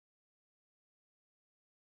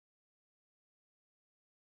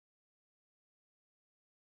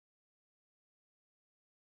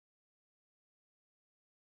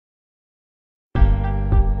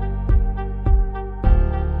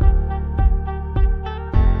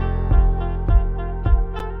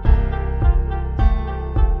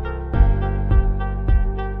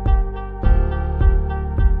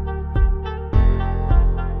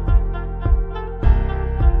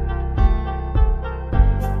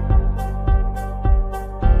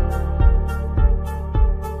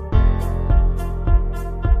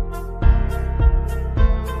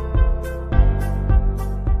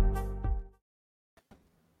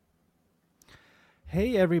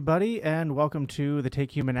Hey, everybody, and welcome to the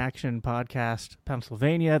Take Human Action podcast,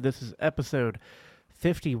 Pennsylvania. This is episode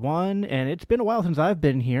 51, and it's been a while since I've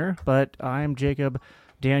been here, but I'm Jacob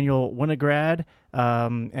Daniel Winograd,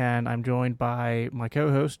 and I'm joined by my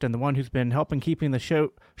co-host and the one who's been helping keeping the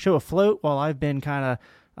show afloat while I've been kind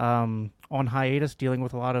of on hiatus dealing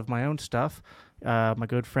with a lot of my own stuff, my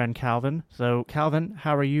good friend Calvin. So, Calvin,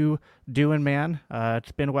 how are you doing, man?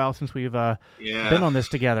 It's been a while since we've been on this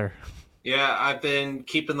together. Yeah, I've been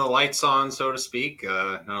keeping the lights on, so to speak.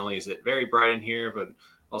 Not only is it very bright in here, but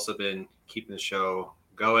also been keeping the show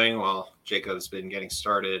going while Jacob's been getting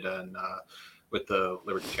started and with the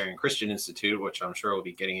Libertarian Christian Institute, which I'm sure we'll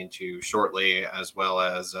be getting into shortly, as well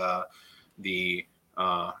as the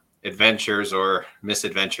adventures or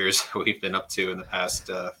misadventures we've been up to in the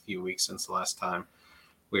past few weeks since the last time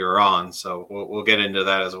we were on. So we'll get into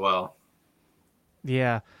that as well.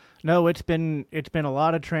 Yeah. No, it's been a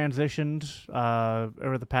lot of transitions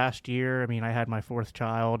over the past year. I mean, I had my fourth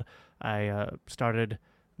child. I started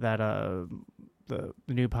that the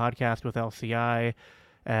new podcast with LCI,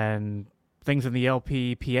 and things in the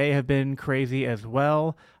LPPA have been crazy as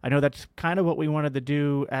well. I know that's kind of what we wanted to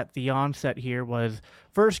do at the onset here was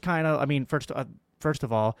first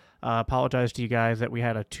of all, apologize to you guys that we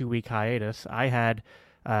had a 2-week hiatus. I had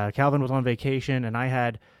Calvin was on vacation, and I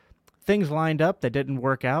had things lined up that didn't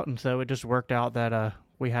work out, and so it just worked out that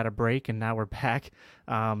we had a break, and now we're back.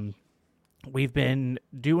 We've been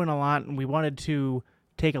doing a lot, and we wanted to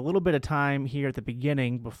take a little bit of time here at the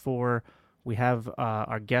beginning before we have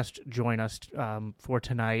our guest join us for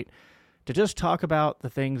tonight to just talk about the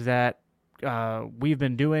things that we've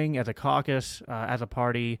been doing as a caucus, as a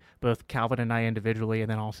party, both Calvin and I individually, and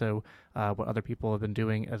then also what other people have been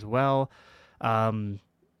doing as well.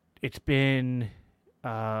 It's been...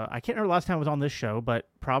 I can't remember the last time I was on this show, but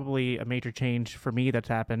probably a major change for me that's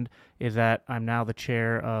happened is that I'm now the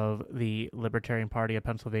chair of the Libertarian Party of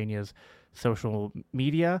Pennsylvania's social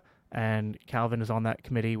media, and Calvin is on that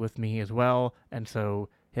committee with me as well. And so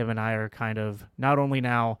him and I are kind of not only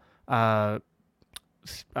now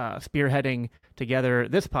spearheading together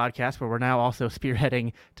this podcast, but we're now also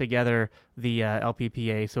spearheading together the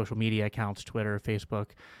LPPA social media accounts, Twitter, Facebook,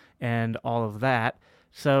 and all of that.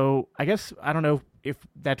 So I guess, I don't know if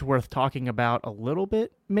that's worth talking about a little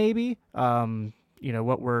bit, maybe,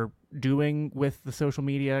 what we're doing with the social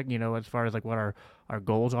media, as far as like what our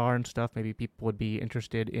goals are and stuff. Maybe people would be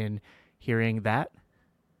interested in hearing that.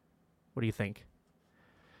 What do you think?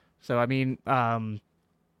 So, I mean, and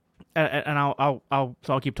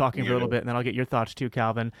I'll keep talking for a little bit, and then I'll get your thoughts too,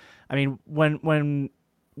 Calvin. I mean, when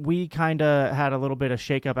we kind of had a little bit of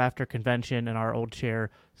shakeup after convention, and our old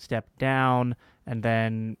chair stepped down, and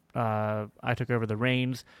then I took over the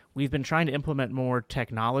reins. We've been trying to implement more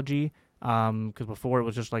technology because before it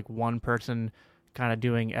was just like one person kind of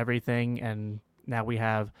doing everything, and now we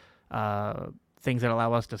have things that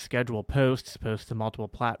allow us to schedule post to multiple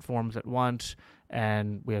platforms at once,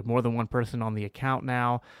 and we have more than one person on the account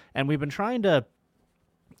now. And we've been trying to,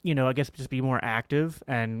 I guess just be more active.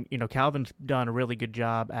 And, Calvin's done a really good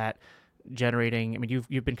job at generating. I mean,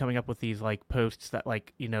 you've been coming up with these like posts that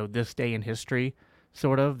like, this day in history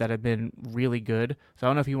sort of that have been really good. So I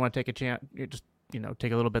don't know if you want to take a chance, just,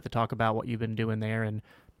 take a little bit to talk about what you've been doing there and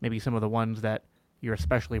maybe some of the ones that you're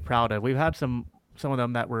especially proud of. We've had some of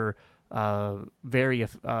them that were very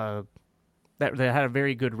that had a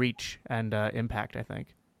very good reach and impact, I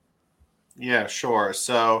think. Yeah, sure.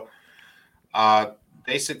 So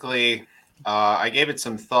basically, I gave it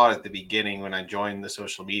some thought at the beginning when I joined the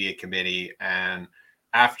social media committee. And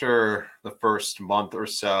after the first month or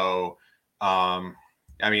so,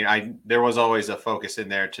 there was always a focus in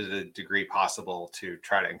there to the degree possible to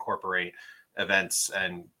try to incorporate events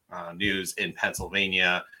and news in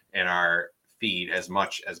Pennsylvania in our feed as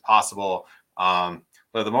much as possible.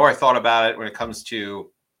 But the more I thought about it when it comes to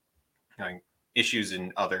issues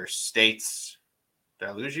in other states, did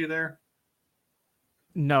I lose you there?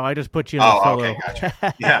 No, I just put you in the solo. Okay,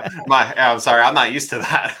 gotcha. Yeah, I'm sorry, I'm not used to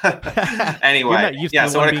that. Anyway, you're not used to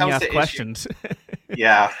so when it comes to questions,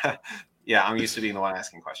 I'm used to being the one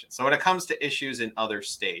asking questions. So when it comes to issues in other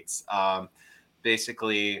states,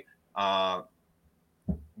 basically,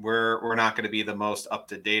 we're not going to be the most up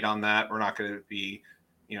to date on that. We're not going to be,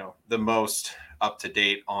 the most up to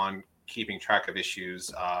date on keeping track of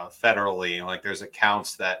issues federally. Like there's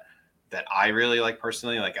accounts that I really like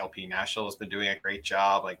personally, like LP National has been doing a great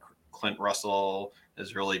job. Like Clint Russell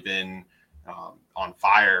has really been on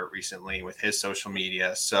fire recently with his social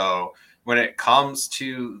media. So when it comes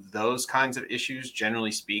to those kinds of issues,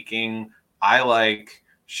 generally speaking, I like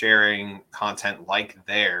sharing content like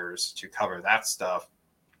theirs to cover that stuff.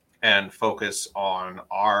 and focus on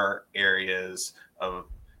our areas of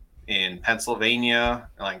in Pennsylvania.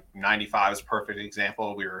 Like 95 is a perfect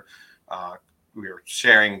example. We were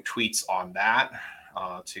sharing tweets on that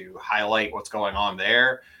to highlight what's going on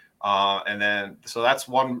there. And then, so that's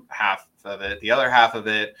one half of it. The other half of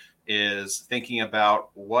it is thinking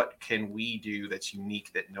about what can we do that's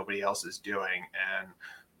unique that nobody else is doing.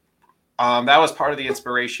 And that was part of the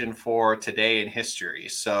inspiration for Today in History.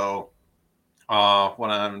 So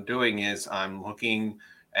what I'm doing is I'm looking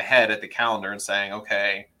ahead at the calendar and saying,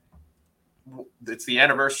 okay, it's the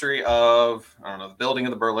anniversary of, I don't know, the building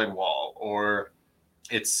of the Berlin Wall, or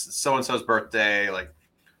it's so and so's birthday. Like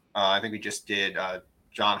I think we just did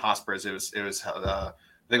John Hosper's. I think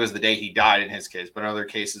it was the day he died in his case, but in other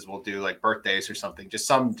cases we'll do like birthdays or something, just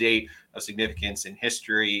some date of significance in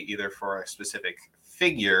history, either for a specific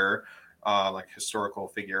figure, like historical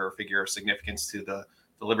figure or figure of significance to the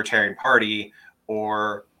Libertarian Party,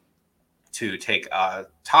 or to take a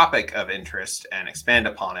topic of interest and expand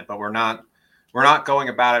upon it. But we're not going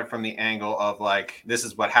about it from the angle of like, this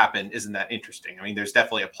is what happened, isn't that interesting? I mean, there's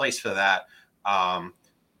definitely a place for that.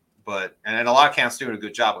 But a lot of camps doing a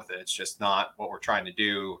good job with it. It's just not what we're trying to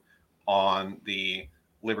do on the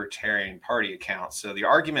Libertarian Party account. So the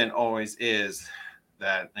argument always is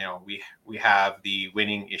that, you know, we have the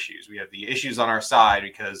winning issues. We have the issues on our side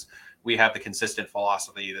because we have the consistent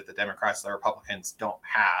philosophy that the Democrats and the Republicans don't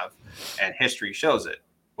have, and history shows it.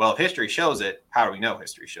 Well, if history shows it, how do we know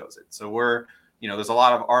history shows it? So there's a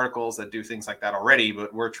lot of articles that do things like that already,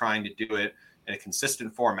 but we're trying to do it in a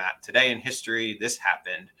consistent format. Today in history, this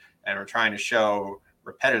happened, and we're trying to show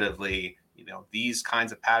repetitively, these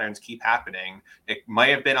kinds of patterns keep happening. It might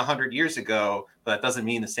have been 100 years ago, but that doesn't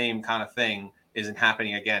mean the same kind of thing isn't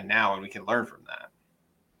happening again now, and we can learn from that.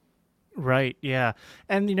 Right. Yeah.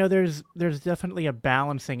 And there's definitely a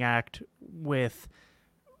balancing act with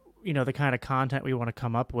the kind of content we want to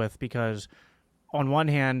come up with, because on one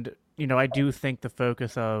hand, I do think the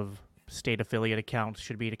focus of state affiliate accounts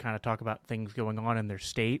should be to kind of talk about things going on in their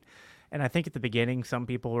state. And I think at the beginning, some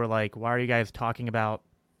people were like, why are you guys talking about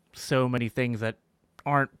so many things that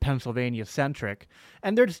aren't Pennsylvania centric?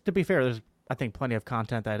 And there's, to be fair, there's, I think, plenty of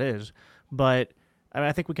content that is. But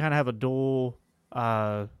I think we kind of have a dual,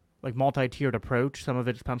 like multi-tiered approach. Some of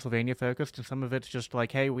it's Pennsylvania focused, and some of it's just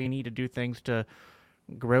like, hey, we need to do things to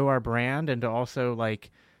grow our brand and to also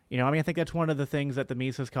like, I think that's one of the things that the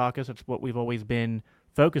Mises Caucus, it's what we've always been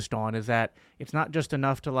focused on, is that it's not just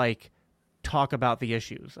enough to like talk about the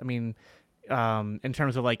issues. I mean, in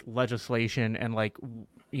terms of like legislation and like,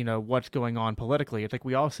 what's going on politically, it's like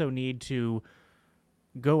we also need to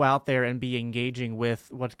go out there and be engaging with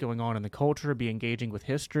what's going on in the culture, be engaging with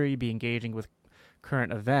history, be engaging with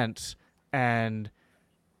current events, and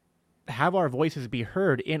have our voices be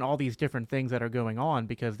heard in all these different things that are going on,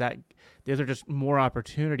 because those are just more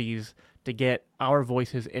opportunities to get our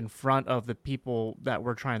voices in front of the people that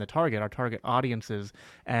we're trying to target, our target audiences,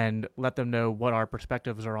 and let them know what our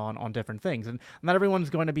perspectives are on different things. And not everyone's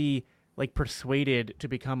going to be like persuaded to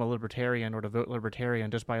become a libertarian or to vote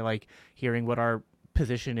libertarian just by like hearing what our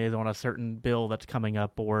position is on a certain bill that's coming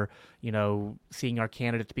up, or seeing our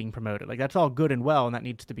candidates being promoted. Like, that's all good and well, and that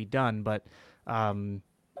needs to be done, but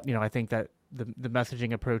I think that the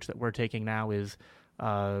messaging approach that we're taking now is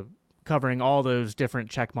covering all those different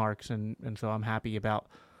check marks, and so I'm happy about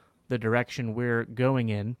the direction we're going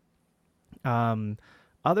in.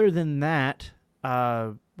 Other than that,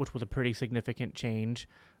 which was a pretty significant change,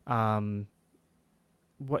 what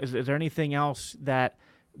is there anything else that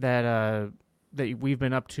we've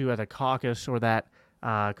been up to as a caucus, or that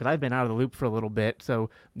because I've been out of the loop for a little bit, so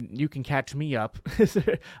you can catch me up.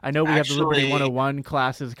 I know we have the Liberty 101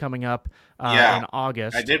 classes coming up in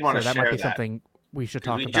August. I did want to share that. Might be something we should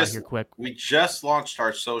talk about here quick. We just launched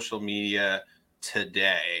our social media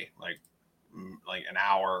today, like an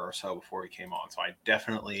hour or so before we came on. So I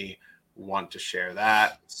definitely want to share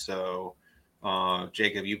that. So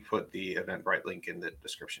Jacob, you put the Eventbrite link in the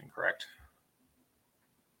description, correct?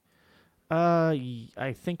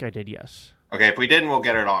 I think I did, yes. Okay, if we didn't, we'll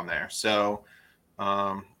get it on there. So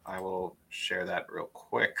I will share that real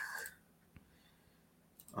quick.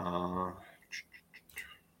 All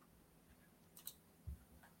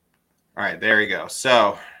right, there we go.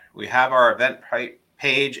 So we have our Eventbrite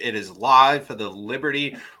page. It is live for the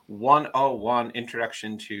Liberty 101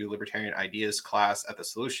 Introduction to Libertarian Ideas class at the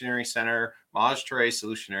Solutionary Center, Maj Toure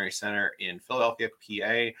Solutionary Center in Philadelphia,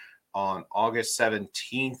 PA, on August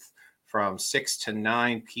 17th from 6 to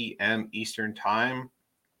 9 p.m. Eastern Time.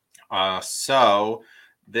 So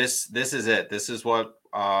this is it. This is what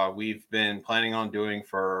we've been planning on doing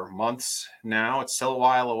for months now. It's still a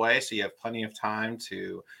while away, so you have plenty of time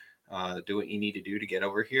to do what you need to do to get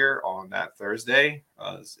over here on that Thursday.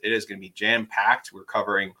 It is going to be jam-packed. We're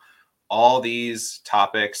covering all these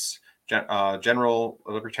topics: general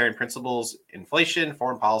libertarian principles, inflation,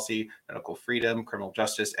 foreign policy, medical freedom, criminal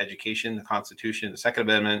justice, education, the Constitution, the Second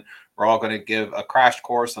Amendment. We're all going to give a crash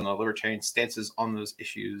course on the libertarian stances on those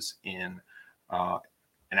issues in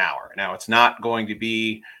an hour. Now, it's not going to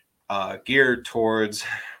be geared towards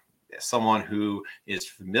someone who is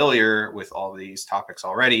familiar with all these topics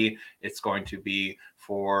already. It's going to be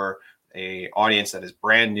for a audience that is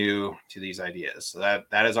brand new to these ideas. So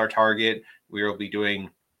that is our target. We will be doing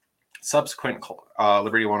subsequent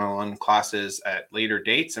Liberty 101 classes at later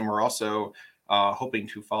dates, and we're also hoping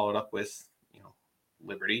to follow it up with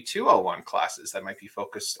Liberty 201 classes that might be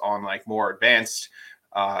focused on like more advanced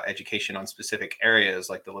education on specific areas,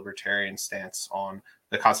 like the libertarian stance on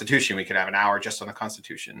the Constitution. We could have an hour just on the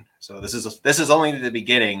Constitution. So this is only the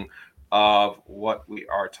beginning of what we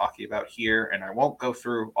are talking about here, and I won't go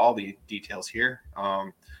through all the details here.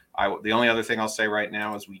 The only other thing I'll say right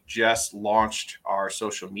now is we just launched our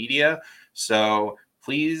social media, so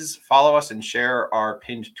please follow us and share our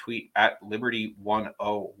pinned tweet at Liberty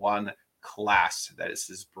 101 class. That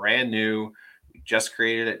is brand new. We just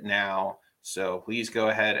created it now. So please go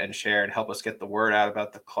ahead and share and help us get the word out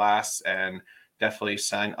about the class, and definitely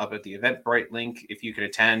sign up at the Eventbrite link if you can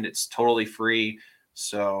attend. It's totally free.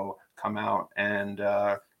 So come out and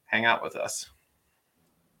hang out with us.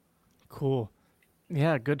 Cool.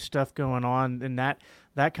 Yeah, good stuff going on. And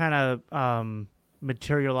that kind of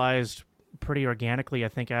materialized pretty organically, I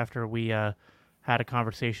think, after we had a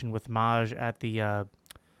conversation with Maj at the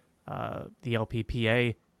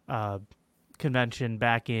LPPA convention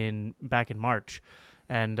back in March,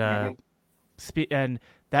 and and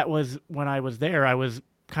that was when I was there. I was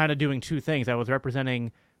kind of doing two things. I was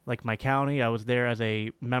representing like my county. I was there as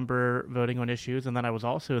a member voting on issues, and then I was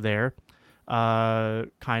also there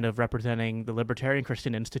kind of representing the Libertarian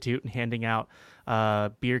Christian Institute and handing out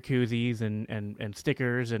beer koozies and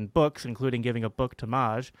stickers and books, including giving a book to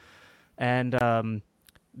Maj. And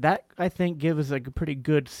that, I think, gives a pretty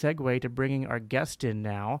good segue to bringing our guest in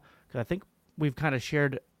now, because I think we've kind of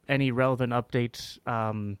shared any relevant updates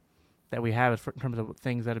that we have in terms of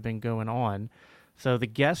things that have been going on. So the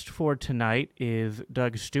guest for tonight is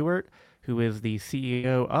Doug Stuart, who is the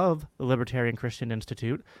CEO of the Libertarian Christian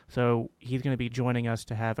Institute. So he's going to be joining us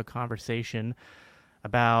to have a conversation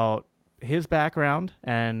about his background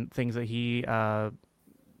and things that he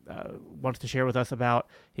wants to share with us about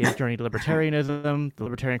his journey to libertarianism, the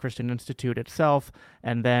Libertarian Christian Institute itself,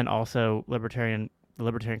 and then also the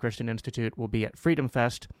Libertarian Christian Institute will be at Freedom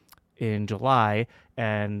Fest in July,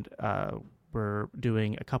 and we're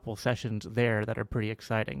doing a couple sessions there that are pretty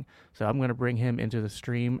exciting. So I'm going to bring him into the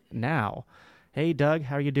stream now. Hey, Doug,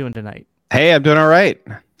 how are you doing tonight? Hey, I'm doing all right.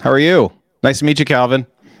 How are you? Nice to meet you, Calvin.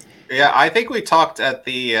 Yeah, I think we talked at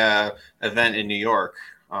the event in New York.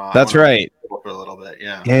 That's right. For a little bit,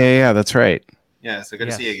 yeah. Yeah, that's right. Yeah, so good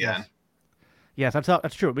to see you again. Yes,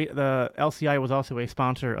 that's true. The LCI was also a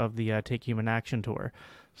sponsor of the Take Human Action Tour,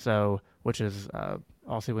 so which is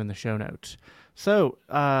also in the show notes. So,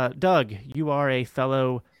 Doug, you are a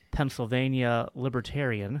fellow Pennsylvania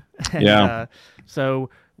libertarian. And, yeah. So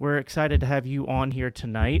we're excited to have you on here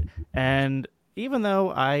tonight. And even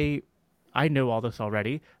though I know all this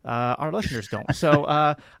already, our listeners don't. So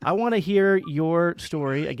I want to hear your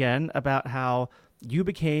story again about how you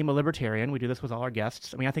became a libertarian. We do this with all our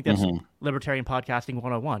guests. I mean, I think that's Libertarian Podcasting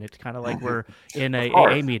 101. It's kind of like we're in a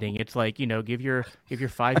AA meeting. It's like, give your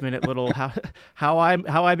 5-minute little how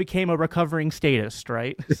I became a recovering statist,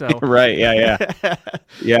 right? So right, yeah.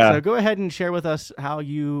 So go ahead and share with us how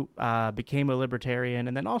you became a libertarian,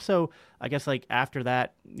 and then also, I guess, like after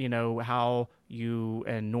that, how you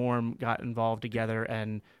and Norm got involved together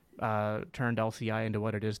and turned LCI into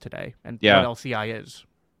what it is today, and what LCI is.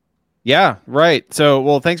 Yeah, right. So,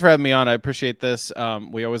 well, thanks for having me on. I appreciate this.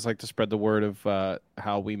 We always like to spread the word of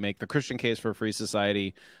how we make the Christian case for a free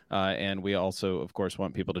society. And we also, of course,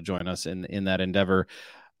 want people to join us in that endeavor.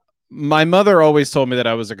 My mother always told me that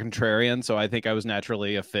I was a contrarian, so I think I was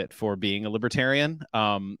naturally a fit for being a libertarian.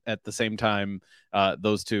 At the same time,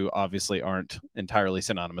 those two obviously aren't entirely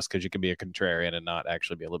synonymous, because you can be a contrarian and not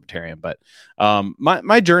actually be a libertarian. But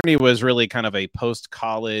my journey was really kind of a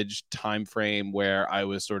post-college time frame where I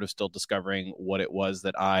was sort of still discovering what it was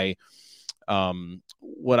that I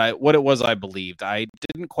believed. I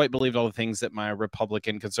didn't quite believe all the things that my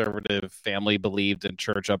Republican conservative family believed in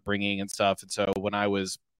church upbringing and stuff. And so when I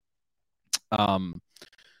was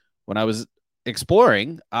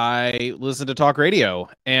exploring, I listened to talk radio,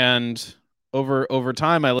 and over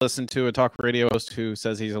time, I listened to a talk radio host who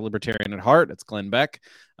says he's a libertarian at heart. It's Glenn Beck.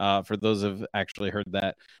 For those who've actually heard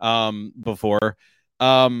that before,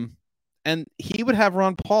 and he would have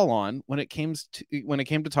Ron Paul on when it came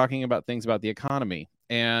to talking about things about the economy.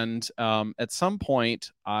 And at some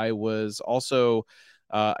point, I was also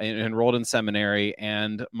enrolled in seminary,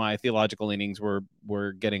 and my theological leanings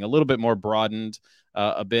were getting a little bit more broadened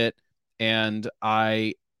a bit, and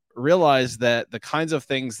I realized that the kinds of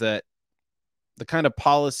things that the kind of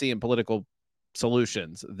policy and political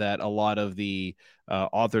solutions that a lot of the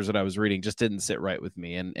authors that I was reading just didn't sit right with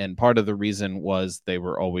me, and part of the reason was they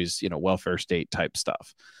were always welfare state type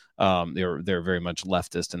stuff. They're very much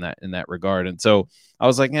leftist in that regard, and so I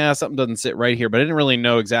was like, yeah, something doesn't sit right here, but I didn't really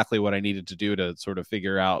know exactly what I needed to do to sort of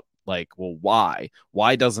figure out, like, well,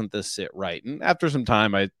 why doesn't this sit right? And after some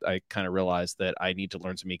time, I kind of realized that I need to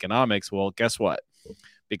learn some economics. Well, guess what?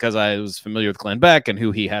 Because I was familiar with Glenn Beck and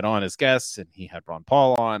who he had on as guests, and he had Ron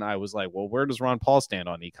Paul on, I was like, well, where does Ron Paul stand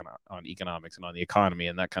on economics and on the economy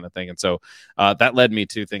and that kind of thing? And so that led me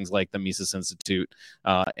to things like the Mises Institute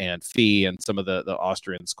and FEE and some of the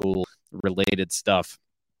Austrian school related stuff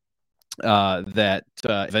that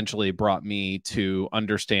eventually brought me to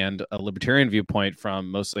understand a libertarian viewpoint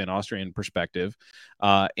from mostly an Austrian perspective.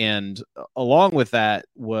 And along with that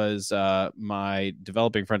was my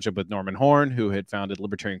developing friendship with Norman Horn, who had founded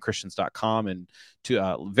libertarianchristians.com in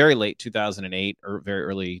very late 2008 or very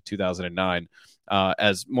early 2009.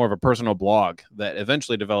 As more of a personal blog that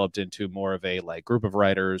eventually developed into more of a group of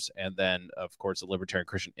writers, and then of course the Libertarian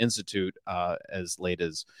Christian Institute as late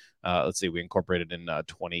as we incorporated in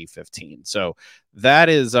 2015. So that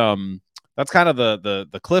is that's kind of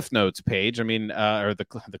the Cliff Notes page. I mean, or the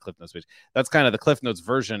Cliff Notes page. That's kind of the Cliff Notes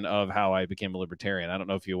version of how I became a libertarian. I don't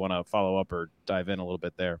know if you want to follow up or dive in a little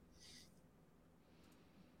bit there.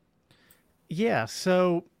 Yeah.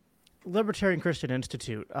 So, Libertarian Christian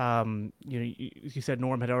Institute. You said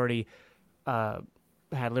Norm had already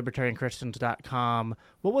had libertarianchristians.com.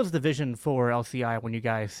 What was the vision for LCI when you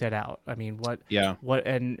guys set out? I mean, what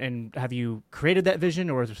and have you created that vision,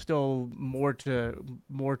 or is there still more to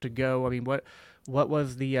go? I mean, what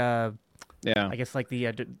was the I guess I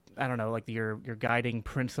don't know, your guiding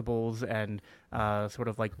principles and sort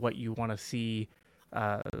of like what you want to see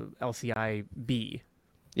LCI be?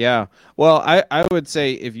 Yeah. Well, I would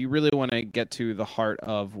say if you really want to get to the heart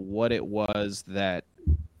of what it was that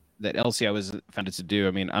LCI was founded to do,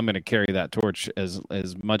 I mean, I'm going to carry that torch as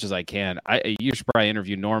much as I can. You should probably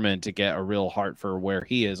interview Norman to get a real heart for where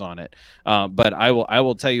he is on it. But I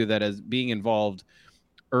will tell you that as being involved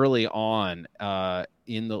early on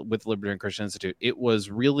with Libertarian Christian Institute, it was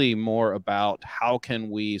really more about how can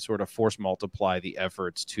we sort of force multiply the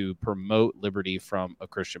efforts to promote liberty from a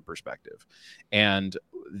Christian perspective. And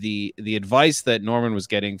the advice that Norman was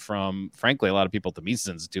getting from, frankly, a lot of people at the Mises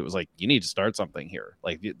Institute was like, you need to start something here.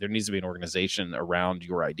 Like, there needs to be an organization around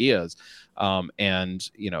your ideas. And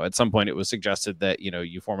at some point it was suggested that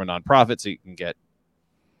you form a nonprofit so you can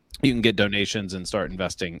get donations and start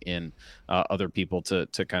investing in other people to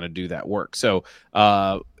kind of do that work. So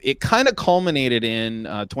it kind of culminated in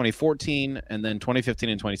 2014, and then 2015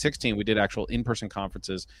 and 2016, we did actual in-person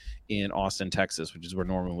conferences in Austin, Texas, which is where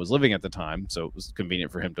Norman was living at the time. So it was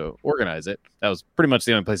convenient for him to organize it. That was pretty much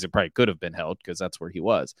the only place it probably could have been held, because that's where he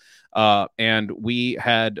was. And we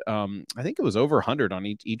had, I think it was over 100 on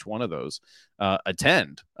each one of those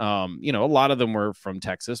attend. A lot of them were from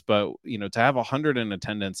Texas, but to have 100 in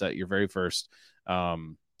attendance at your very first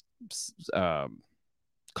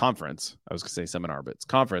conference, I was going to say seminar, but it's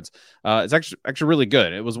conference. It's actually really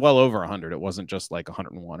good. It was well over 100. It wasn't just like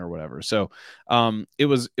 101 or whatever. So it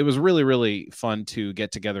was really, really fun to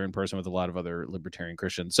get together in person with a lot of other libertarian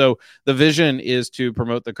Christians. So the vision is to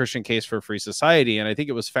promote the Christian case for a free society. And I think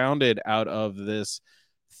it was founded out of this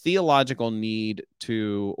theological need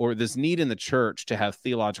this need in the church to have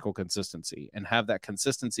theological consistency, and have that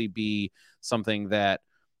consistency be something that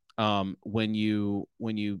when you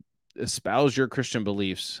espouse your Christian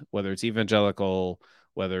beliefs, whether it's evangelical,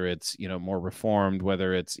 whether it's more reformed,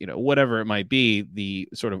 whether it's whatever it might be, the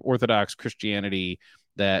sort of orthodox Christianity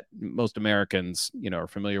that most Americans are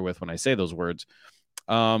familiar with when I say those words,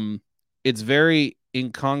 it's very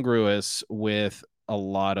incongruous with a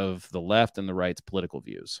lot of the left and the right's political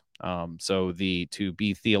views. So to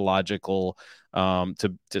be theological,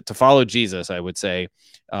 to follow Jesus, I would say,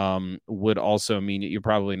 would also mean you're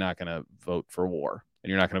probably not going to vote for war, and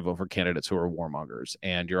you're not going to vote for candidates who are warmongers,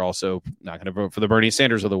 and you're also not going to vote for the Bernie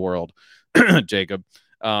Sanders of the world, Jacob.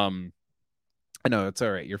 I know, it's all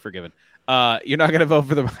right. You're forgiven. You're not going to vote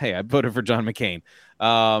for I voted for John McCain.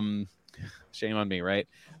 Shame on me, right?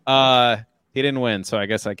 He didn't win, so I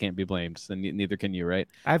guess I can't be blamed. So neither can you, right?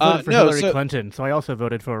 I voted for Hillary Clinton, so I also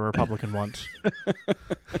voted for a Republican once.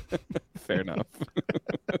 Fair enough.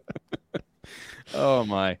 Oh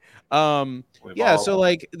my. Yeah, so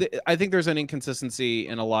like I think there's an inconsistency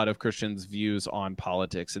in a lot of Christians' views on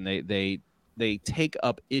politics, and they take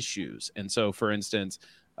up issues. And so, for instance,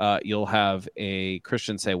 you'll have a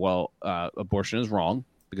Christian say, well, abortion is wrong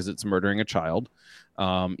because it's murdering a child,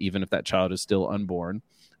 even if that child is still unborn.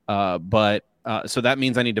 But so that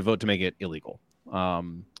means I need to vote to make it illegal.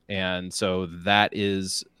 And so that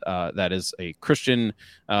is a Christian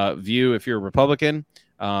view. If you're a Republican,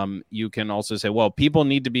 you can also say, well, people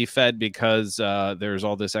need to be fed because there's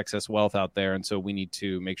all this excess wealth out there. And so we need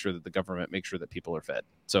to make sure that the government makes sure that people are fed.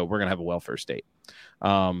 So we're going to have a welfare state.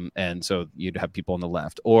 And so you'd have people on the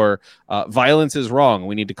left. Or violence is wrong.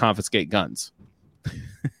 We need to confiscate guns.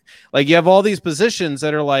 Like you have all these positions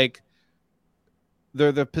that are like,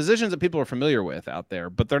 they're the positions that people are familiar with out there,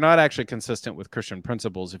 but they're not actually consistent with Christian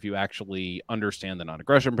principles. If you actually understand the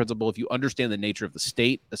non-aggression principle, if you understand the nature of the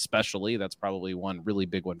state, especially, that's probably one really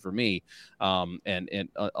big one for me, and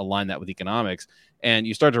align that with economics, and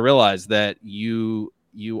you start to realize that you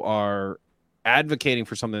are advocating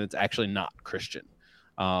for something that's actually not Christian.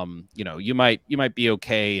 You might be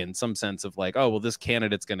okay in some sense of like, oh, well, this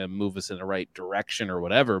candidate's going to move us in the right direction or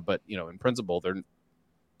whatever, but in principle,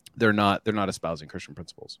 they're not espousing Christian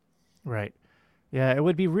principles. Right. Yeah, it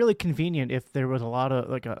would be really convenient if there was a lot of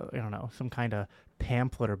like some kind of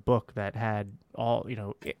pamphlet or book that had all,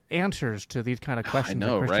 answers to these kind of questions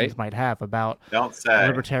that Christians might have about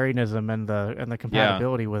libertarianism and the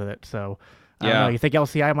compatibility with it. So I don't know, you think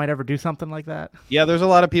LCI might ever do something like that? Yeah, there's a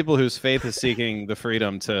lot of people whose faith is seeking the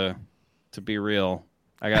freedom to be real.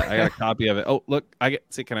 I got a copy of it. Oh, look,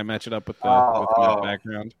 can I match it up with my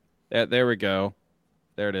background? There we go.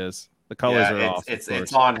 There it is. The colors are off.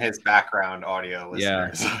 It's on his background audio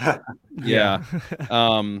listeners. Yeah.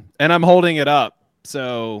 And I'm holding it up,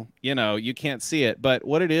 so you can't see it. But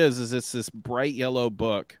what it is it's this bright yellow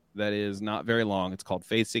book that is not very long. It's called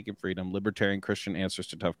Faith Seeking Freedom: Libertarian Christian Answers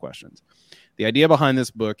to Tough Questions. The idea behind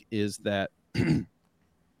this book is that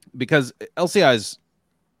because LCI's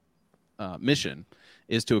mission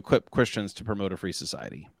is to equip Christians to promote a free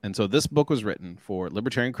society, and so this book was written for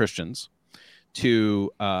libertarian Christians to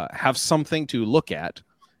have something to look at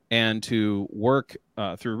and to work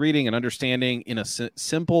through reading and understanding in a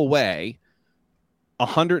simple way.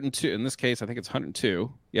 102, in this case, I think it's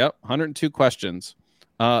 102. Yep, 102 questions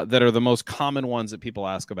that are the most common ones that people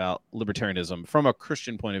ask about libertarianism from a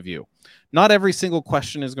Christian point of view. Not every single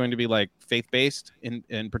question is going to be like faith-based.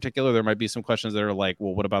 In particular, there might be some questions that are like,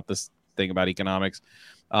 well, what about this thing about economics?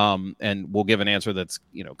 And we'll give an answer that's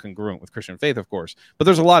congruent with Christian faith, of course. But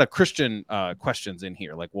there's a lot of Christian questions in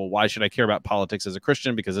here, like, well, why should I care about politics as a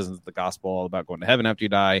Christian? Because isn't the gospel all about going to heaven after you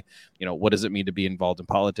die? What does it mean to be involved in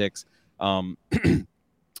politics?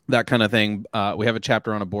 That kind of thing. We have a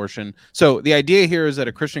chapter on abortion. So the idea here is that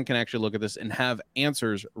a Christian can actually look at this and have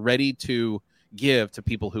answers ready to give to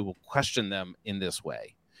people who will question them in this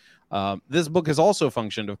way. This book has also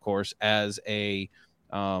functioned, of course, as a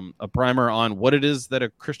primer on what it is that a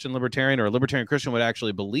Christian libertarian or a libertarian Christian would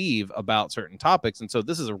actually believe about certain topics. And so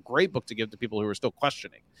this is a great book to give to people who are still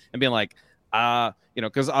questioning and being like,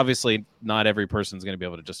 because obviously not every person's going to be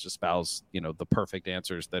able to just espouse, the perfect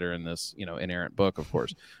answers that are in this, inerrant book, of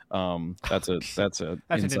course. That's an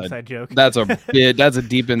inside joke. That's a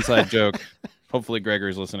deep inside joke. Hopefully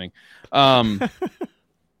Gregory's listening. So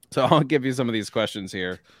I'll give you some of these questions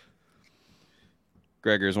here.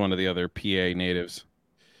 Gregory's one of the other PA natives.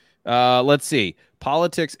 Let's see.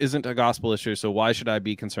 Politics isn't a gospel issue, so why should I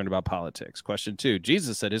be concerned about politics? Question 2.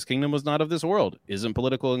 Jesus said his kingdom was not of this world. Isn't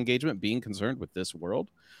political engagement being concerned with this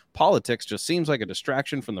world? Politics just seems like a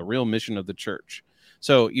distraction from the real mission of the church.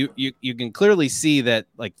 So you can clearly see that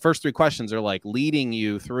like first 3 questions are like leading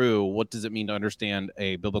you through what does it mean to understand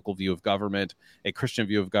a biblical view of government, a Christian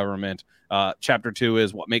view of government. Chapter 2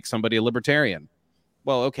 is what makes somebody a libertarian.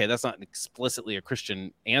 Well, okay, that's not explicitly a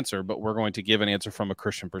Christian answer, but we're going to give an answer from a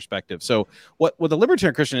Christian perspective. So what the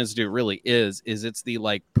Libertarian Christian Institute really is it's the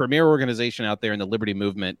like premier organization out there in the liberty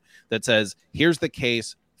movement that says, here's the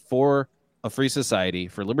case for a free society,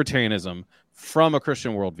 for libertarianism from a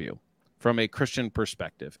Christian worldview, from a Christian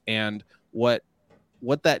perspective. And what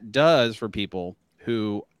that does for people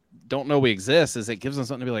who don't know we exist is it gives them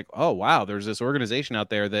something to be like, oh, wow, there's this organization out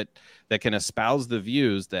there that can espouse the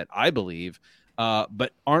views that I believe,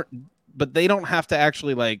 but they don't have to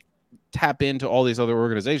actually like tap into all these other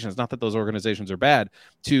organizations. Not that those organizations are bad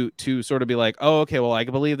to sort of be like, oh, okay, well, I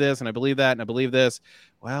can believe this and I believe that and I believe this.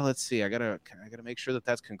 Well, let's see. I gotta make sure that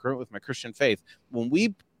that's congruent with my Christian faith. When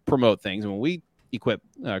we promote things, when we equip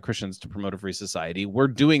Christians to promote a free society, we're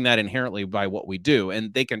doing that inherently by what we do,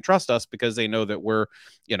 and they can trust us because they know that we're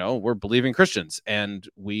believing Christians and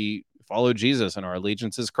we follow Jesus and our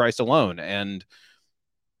allegiance is Christ alone. And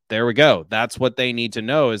there we go. That's what they need to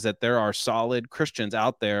know, is that there are solid Christians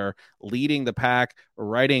out there leading the pack,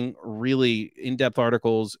 writing really in-depth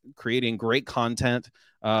articles, creating great content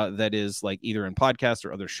that is like either in podcasts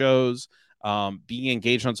or other shows, being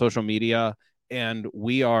engaged on social media. And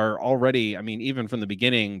we are already, I mean, even from the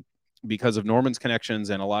beginning, because of Norman's connections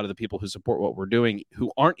and a lot of the people who support what we're doing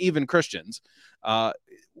who aren't even Christians,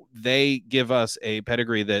 they give us a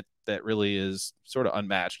pedigree that really is sort of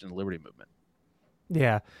unmatched in the liberty movement.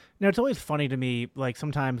 Yeah. No, it's always funny to me, like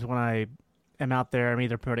sometimes when I am out there, I'm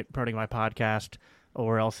either promoting my podcast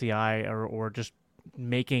or LCI or just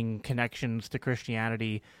making connections to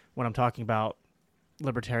Christianity when I'm talking about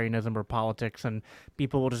libertarianism or politics, and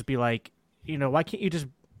people will just be like, why can't you just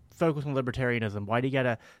focus on libertarianism? Why do you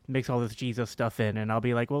gotta mix all this Jesus stuff in? And I'll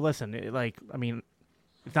be like, well, listen, it's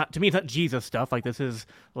not, to me, it's not Jesus stuff. Like, this is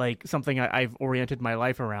like something I've oriented my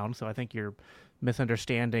life around. So I think you're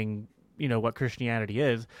misunderstanding what Christianity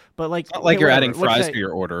is. But like, it's not like you're adding fries to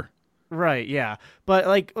your order. Right, yeah. But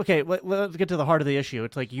like, okay, let's get to the heart of the issue.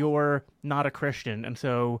 It's like, you're not a Christian, and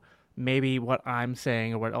so maybe what I'm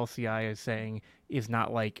saying or what LCI is saying is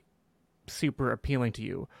not like super appealing to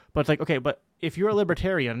you. But it's like, okay, but if you're a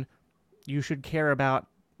libertarian, you should care about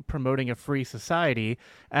promoting a free society.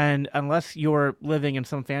 And unless you're living in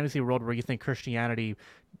some fantasy world where you think Christianity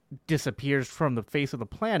disappears from the face of the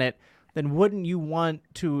planet, then wouldn't you want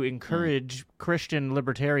to encourage Christian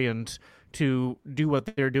libertarians to do what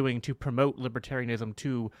they're doing to promote libertarianism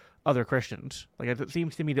to other Christians? Like, it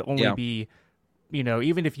seems to me to only be,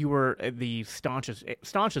 even if you were the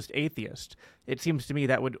staunchest atheist, it seems to me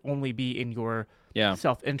that would only be in your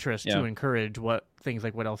self-interest to encourage things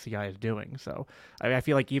like what LCI is doing. So I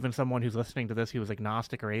feel like even someone who's listening to this who is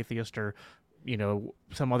agnostic or atheist or,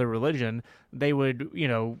 some other religion, they would,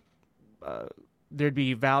 there'd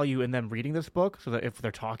be value in them reading this book, so that if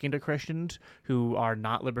they're talking to Christians who are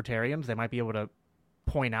not libertarians, they might be able to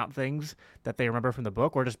point out things that they remember from the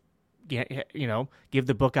book, or just give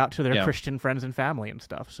the book out to their Christian friends and family and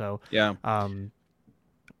stuff. So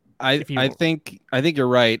I think you're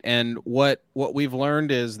right. And what we've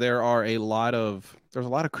learned is there's a lot of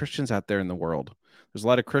Christians out there in the world. There's a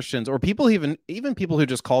lot of Christians, or people, even people who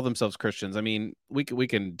just call themselves Christians. I mean, we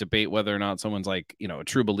can debate whether or not someone's like, a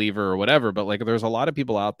true believer or whatever, but like, there's a lot of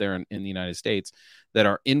people out there in the United States that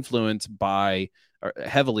are influenced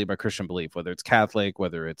heavily by Christian belief, whether it's Catholic,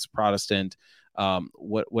 whether it's Protestant,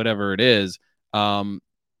 whatever it is.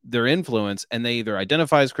 Their influence, and they either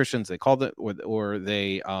identify as Christians, they call it, or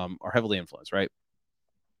they are heavily influenced, right?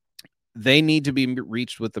 They need to be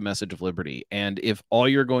reached with the message of liberty. And if all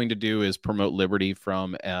you're going to do is promote liberty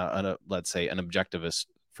from, let's say, an objectivist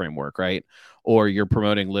framework, right? Or you're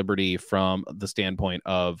promoting liberty from the standpoint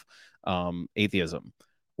of atheism,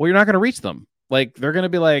 well, you're not going to reach them. Like, they're going to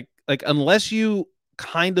be like, unless you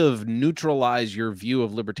kind of neutralize your view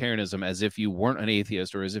of libertarianism as if you weren't an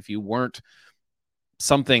atheist, or as if you weren't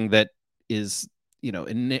something that is,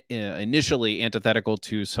 initially antithetical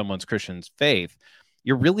to someone's Christian faith,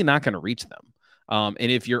 you're really not going to reach them.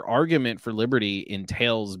 And if your argument for liberty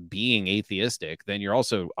entails being atheistic, then you're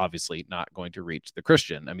also obviously not going to reach the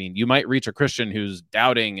Christian. I mean, you might reach a Christian who's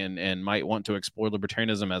doubting and might want to explore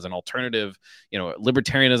libertarianism as an alternative,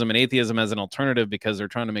 libertarianism and atheism as an alternative because they're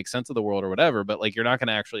trying to make sense of the world or whatever. But like, you're not going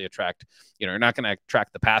to actually attract, you're not going to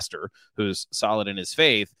attract the pastor who's solid in his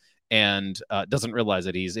faith and doesn't realize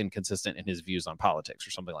that he's inconsistent in his views on politics or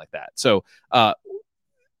something like that. So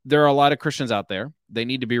there are a lot of Christians out there. They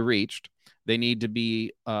need to be reached. They need to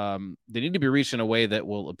be reached in a way that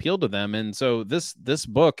will appeal to them. And so this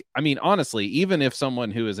book, I mean, honestly, even if someone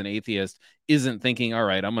who is an atheist isn't thinking, all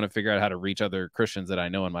right, I'm going to figure out how to reach other Christians that I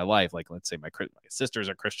know in my life. Like, let's say my sister's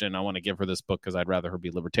a Christian. I want to give her this book because I'd rather her be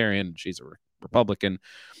libertarian and she's a Republican.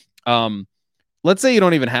 Let's say you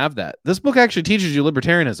don't even have that. This book actually teaches you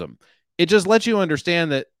libertarianism. It just lets you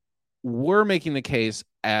understand that we're making the case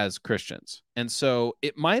as Christians. And so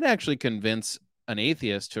it might actually convince an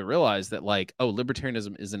atheist to realize that, like, oh,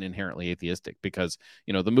 libertarianism isn't inherently atheistic, because,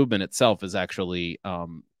 the movement itself is actually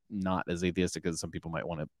not as atheistic as some people might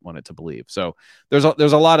want it to believe. So there's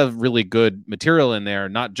a lot of really good material in there,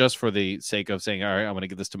 not just for the sake of saying, all right, I'm going to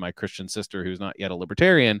give this to my Christian sister who's not yet a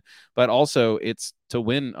libertarian, but also it's to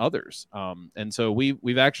win others. And so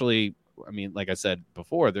we've actually, I mean, like I said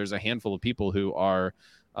before, there's a handful of people who are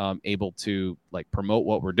able to like promote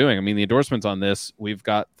what we're doing. I mean, the endorsements on this we've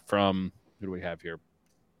got from, who do we have here?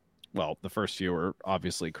 well, the first few are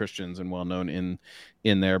obviously Christians and well known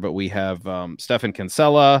in there, but we have Stephan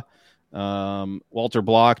Kinsella, Walter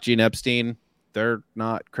Block, Gene Epstein. They're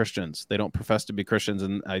not Christians. They don't profess to be Christians,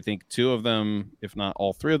 and I think two of them, if not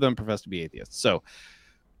all three of them, profess to be atheists. So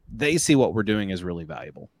they see what we're doing as really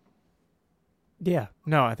valuable. Yeah,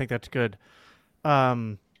 no, I think that's good.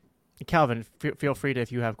 Calvin, feel free to,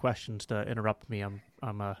 if you have questions, to interrupt me. I'm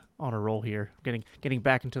on a roll here, getting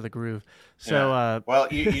back into the groove. So, yeah. Well,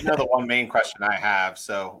 you know the one main question I have.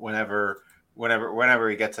 So whenever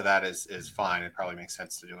we get to that is fine. It probably makes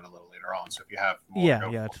sense to do it a little later on. So if you have more, yeah,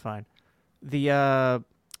 that's fine. The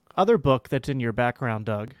other book that's in your background,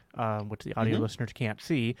 Doug, which the audio listeners can't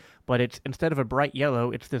see, but it's, instead of a bright yellow,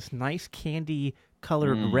 it's this nice candy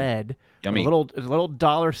colored red. Yummy. A little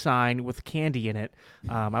dollar sign with candy in it.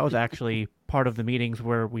 I was actually part of the meetings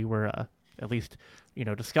where we were at least,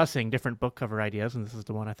 discussing different book cover ideas, and this is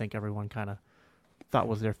the one I think everyone kind of thought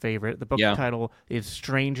was their favorite. The book title is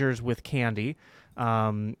Strangers with Candy.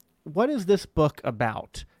 What is this book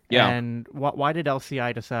about? Yeah. And why did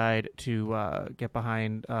LCI decide to get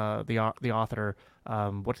behind the author?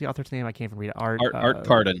 What's the author's name? I can't even read it. Art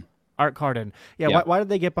Carden. Art Carden. Yeah. Why did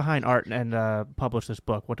they get behind Art and publish this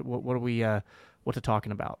book? What are we? What's it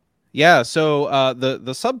talking about? Yeah. So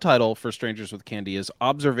the subtitle for Strangers with Candy is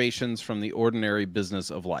Observations from the Ordinary Business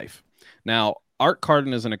of Life. Now, Art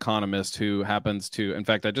Carden is an economist who happens to, in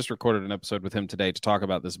fact, I just recorded an episode with him today to talk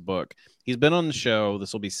about this book. He's been on the show.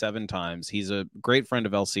 This will be 7 times. He's a great friend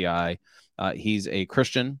of LCI. He's a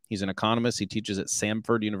Christian. He's an economist. He teaches at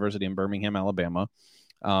Samford University in Birmingham, Alabama.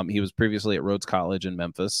 He was previously at Rhodes College in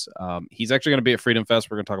Memphis. He's actually going to be at Freedom Fest.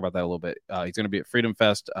 We're going to talk about that a little bit. He's going to be at Freedom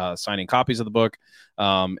Fest signing copies of the book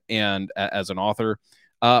and as an author.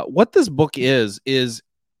 What this book is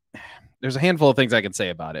there's a handful of things I can say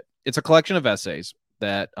about it. It's a collection of essays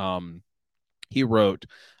that he wrote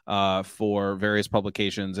for various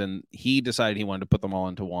publications, and he decided he wanted to put them all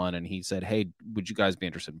into one. And he said, "Hey, would you guys be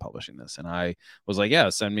interested in publishing this?" And I was like, "Yeah,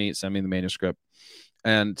 send me the manuscript."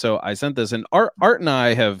 And so I sent this, and Art and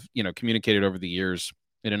I have, communicated over the years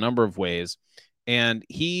in a number of ways. And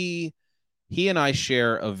he and I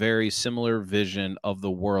share a very similar vision of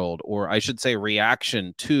the world, or I should say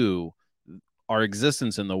reaction to our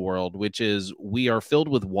existence in the world, which is we are filled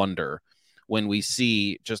with wonder when we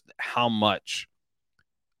see just how much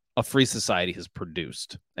a free society has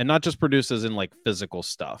produced, and not just produced as in like physical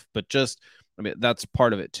stuff, but just, that's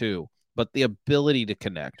part of it too. But the ability to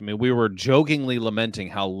connect. We were jokingly lamenting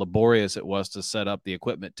how laborious it was to set up the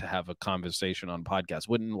equipment to have a conversation on podcast.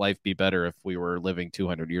 Wouldn't life be better if we were living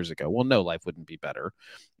 200 years ago? Well, no, life wouldn't be better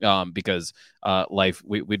because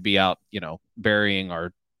we'd be out, burying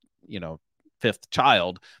our, 5th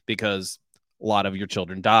child because a lot of your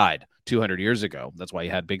children died 200 years ago. That's why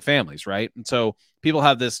you had big families, right? And so people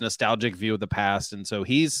have this nostalgic view of the past. And so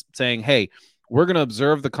he's saying, hey, we're going to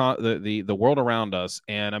observe the world around us,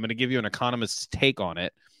 and I'm going to give you an economist's take on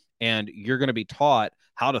it, and you're going to be taught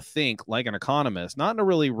how to think like an economist, not in a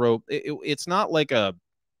really it's not like a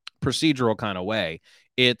procedural kind of way.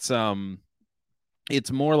 It's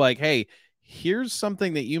more like, hey, here's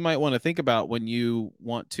something that you might want to think about when you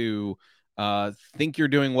want to think you're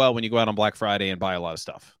doing well when you go out on Black Friday and buy a lot of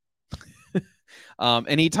stuff.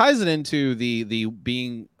 And he ties it into the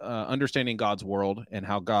being understanding God's world and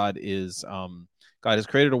how God has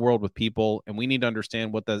created a world with people, and we need to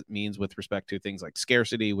understand what that means with respect to things like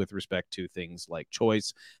scarcity, with respect to things like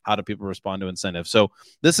choice. How do people respond to incentives? So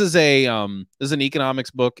this is an economics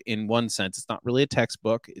book in one sense. It's not really a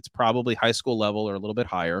textbook. It's probably high school level or a little bit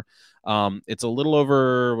higher. It's a little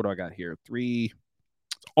over, what do I got here?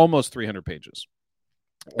 Almost 300 pages.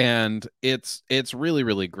 And it's really,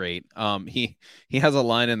 really great. He has a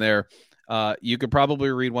line in there. You could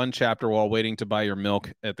probably read one chapter while waiting to buy your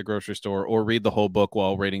milk at the grocery store, or read the whole book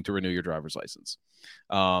while waiting to renew your driver's license.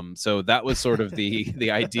 So that was sort of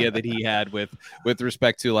the idea that he had with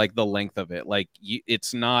respect to like the length of it. Like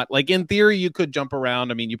it's not like, in theory you could jump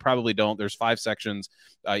around. You probably don't. There's 5 sections.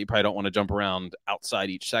 You probably don't want to jump around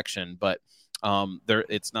outside each section, but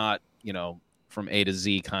it's not, from A to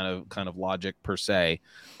Z kind of logic per se.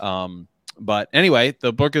 But anyway,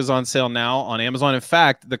 the book is on sale now on Amazon. In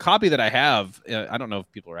fact, the copy that I have, I don't know if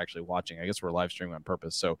people are actually watching. I guess we're live streaming on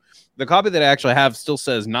purpose. So the copy that I actually have still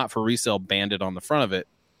says not for resale banded on the front of it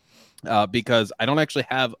because I don't actually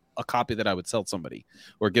have a copy that I would sell somebody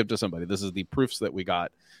or give to somebody. This is the proofs that we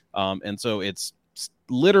got. And so it's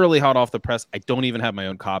literally hot off the press. I don't even have my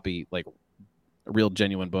own copy, like a real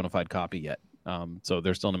genuine bona fide copy yet. So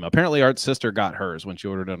they're still in them. Apparently Art's sister got hers when she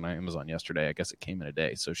ordered it on Amazon yesterday. I guess it came in a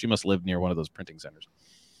day. So she must live near one of those printing centers.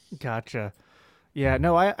 Gotcha. Yeah,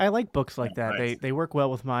 no, I like books like that. Nice. They work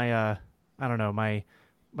well with my I don't know, my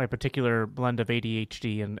particular blend of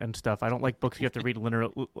ADHD and stuff. I don't like books you have to read in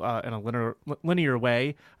a linear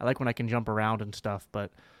way. I like when I can jump around and stuff,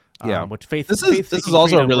 but Yeah. which This faith is seeking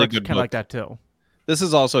also a freedom really works good kind of like book. that too. This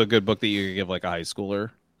is also a good book that you could give like a high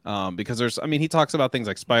schooler. Because I mean, he talks about things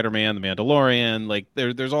like Spider-Man, The Mandalorian, like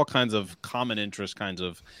there's all kinds of common interest, kinds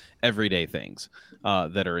of everyday things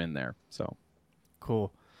that are in there. So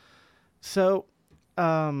Cool. So,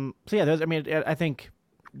 so yeah, I mean, I think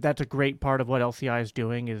that's a great part of what LCI is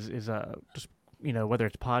doing is just whether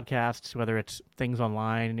it's podcasts, whether it's things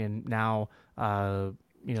online, and now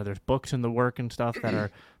there's books in the work and stuff that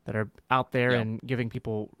are out there yeah, and giving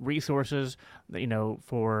people resources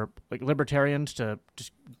for like libertarians to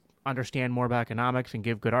just understand more about economics and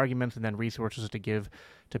give good arguments, and then resources to give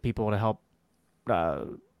to people to help uh,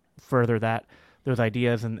 further those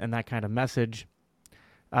ideas and that kind of message.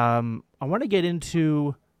 I want to get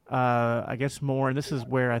into, I guess, more, and this is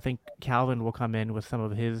where I think Calvin will come in with some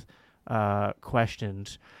of his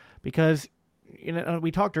questions, because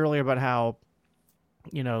we talked earlier about how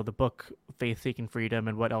the book Faith Seeking Freedom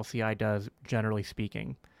and what LCI does, generally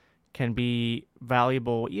speaking, can be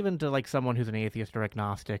valuable even to like someone who's an atheist or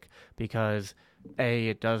agnostic, because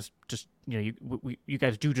it does just you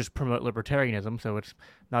guys do just promote libertarianism, so it's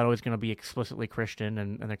not always going to be explicitly Christian,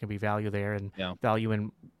 and there can be value there, and yeah, value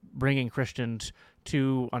in bringing Christians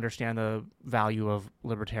to understand the value of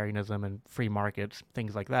libertarianism and free markets,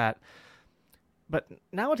 things like that. But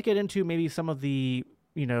now let's get into maybe some of the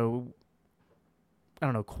I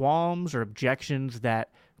don't know, qualms or objections that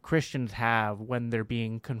Christians have when they're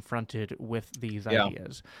being confronted with these yeah,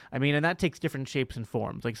 ideas. I mean, and that takes different shapes and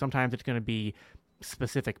forms. Like sometimes it's going to be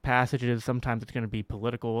specific passages, sometimes it's going to be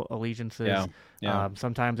political allegiances, yeah, yeah,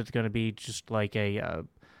 sometimes it's going to be just like a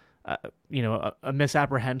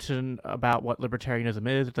misapprehension about what libertarianism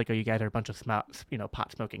is. It's like, oh, you guys are a bunch of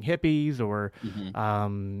pot smoking hippies, or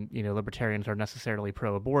hmm libertarians are necessarily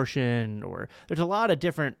pro-abortion, or there's a lot of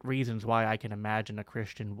different reasons why I can imagine a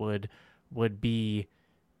Christian would be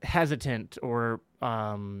hesitant or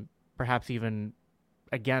perhaps even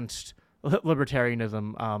against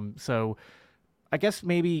libertarianism. So I guess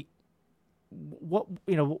maybe what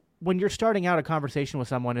when you're starting out a conversation with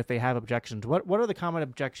someone, if they have objections, what are the common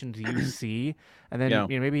objections you see, and then yeah.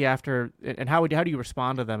 maybe after, and how do you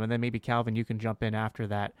respond to them, and then maybe Calvin, you can jump in after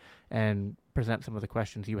that and present some of the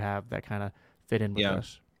questions you have that kind of fit in with Yeah.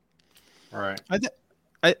 this. All right.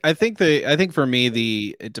 I think for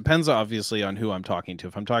me it depends obviously on who I'm talking to.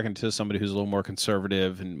 If I'm talking to somebody who's a little more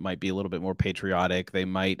conservative and might be a little bit more patriotic, they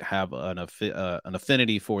might have an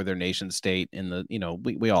affinity for their nation state. In the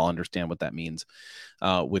we all understand what that means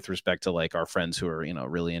with respect to like our friends who are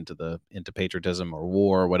really into patriotism or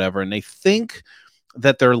war or whatever, and they think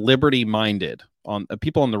that they're liberty minded. On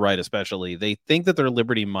people on the right especially, they think that they're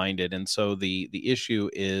liberty minded, and so the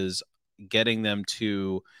issue is getting them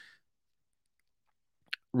to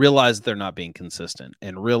realize they're not being consistent,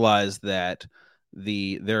 and realize that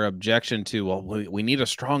their objection to, well, we need a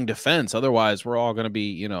strong defense, otherwise we're all going to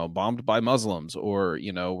be bombed by Muslims, or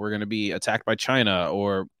we're going to be attacked by China,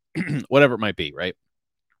 or whatever it might be, right?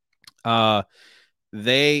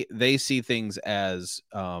 They see things as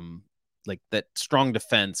like that strong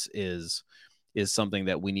defense is something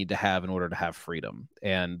that we need to have in order to have freedom,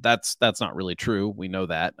 and that's not really true. We know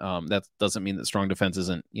that. That doesn't mean that strong defense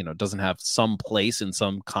isn't doesn't have some place in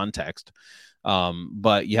some context,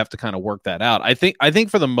 but you have to kind of work that out. I think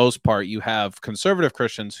for the most part, you have conservative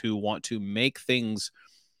Christians who want to make things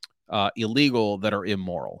illegal that are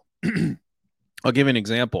immoral. I'll give you an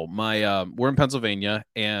example. We're in Pennsylvania,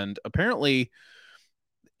 and apparently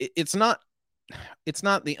it's not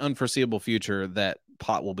the unforeseeable future that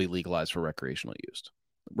pot will be legalized for recreational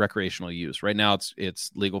use. Right now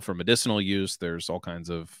it's legal for medicinal use. There's all kinds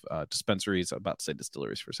of dispensaries. I'm about to say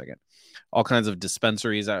distilleries for a second. All kinds of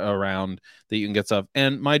dispensaries around that you can get stuff.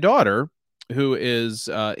 And my daughter, who is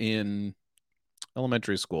in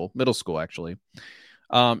middle school actually,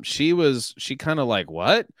 she kind of like,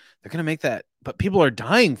 what? They're gonna make that, but people are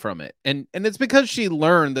dying from it. And it's because she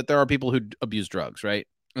learned that there are people who abuse drugs, right?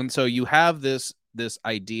 And so you have this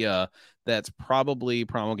idea that's probably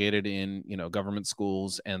promulgated in government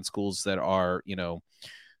schools and schools that are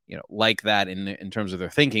like that in terms of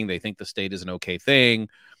their thinking. They think the state is an okay thing,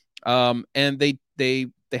 and they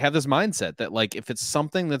have this mindset that like if it's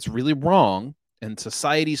something that's really wrong and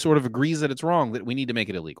society sort of agrees that it's wrong, that we need to make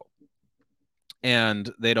it illegal. And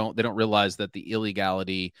they don't realize that the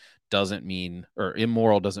illegality doesn't mean, or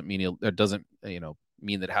immoral doesn't mean, it doesn't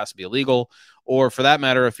mean that it has to be illegal. Or for that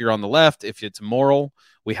matter, if you're on the left, if it's moral,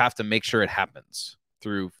 we have to make sure it happens.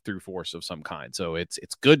 through force of some kind. So it's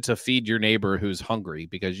good to feed your neighbor who's hungry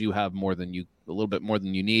because you have a little bit more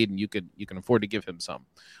than you need, and you can afford to give him some,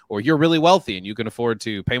 or you're really wealthy and you can afford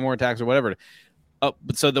to pay more tax or whatever.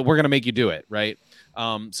 But so that we're going to make you do it, right?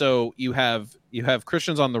 So you have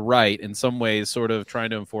Christians on the right in some ways sort of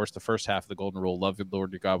trying to enforce the first half of the golden rule, love the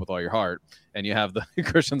Lord your God with all your heart, and you have the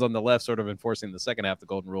Christians on the left sort of enforcing the second half of the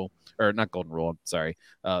golden rule, or not golden rule, sorry,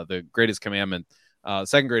 the greatest commandment,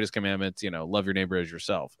 second greatest commandment, love your neighbor as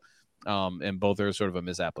yourself, and both are sort of a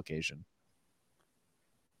misapplication.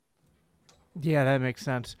 Yeah, that makes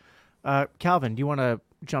sense. Calvin, do you want to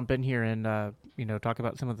jump in here and talk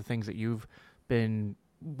about some of the things that you've been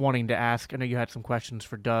wanting to ask? I know you had some questions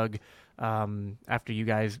for Doug after you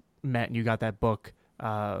guys met and you got that book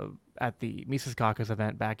at the Mises Caucus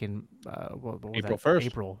event back in what was April that?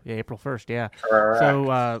 1st. April 1st, yeah. Correct.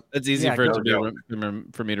 So it's easy yeah, for it to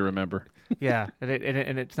be for me to remember. Yeah, and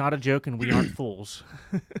it's not a joke, and we aren't fools.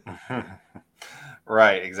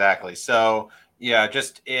 Right, exactly. So yeah,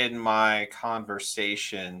 just in my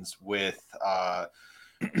conversations with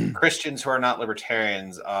Christians who are not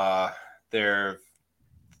libertarians, there have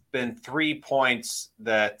been 3 points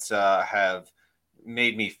that have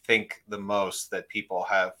made me think the most that people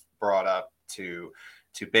have brought up to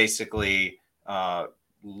basically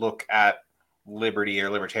look at liberty or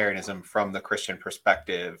libertarianism from the Christian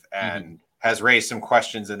perspective, and has raised some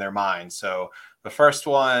questions in their mind. So the first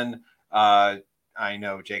one, I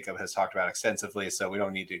know Jacob has talked about extensively, so we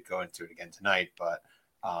don't need to go into it again tonight, but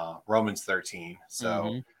Romans 13.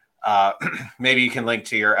 So maybe you can link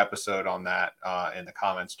to your episode on that in the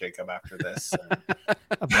comments, Jacob, after this.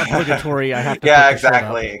 Obligatory. I have to. Yeah,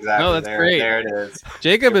 exactly. No, that's great. There it is.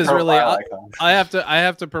 Jacob is really. I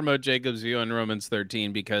have to promote Jacob's view on Romans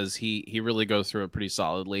 13 because he really goes through it pretty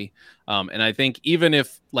solidly. And I think even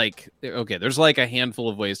if there's like a handful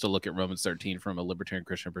of ways to look at Romans 13 from a libertarian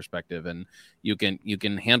Christian perspective, and you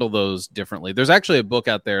can handle those differently. There's actually a book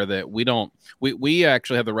out there that we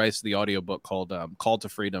actually have the rights to the audiobook called Call to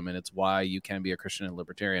Freedom, and it's why you can be a Christian and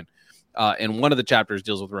libertarian. And one of the chapters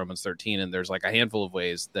deals with Romans 13, and there's like a handful of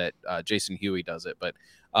ways that Jason Huey does it. But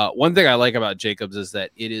one thing I like about Jacobs is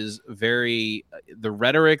that it is the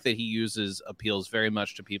rhetoric that he uses appeals very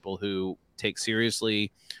much to people who take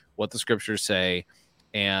seriously what the scriptures say,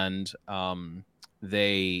 and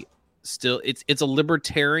they still it's a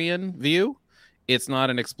libertarian view. It's not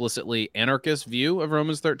an explicitly anarchist view of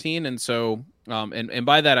Romans 13, and so and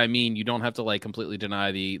by that I mean you don't have to like completely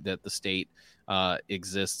deny that the state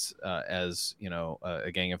exists as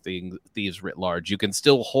a gang of thieves writ large. You can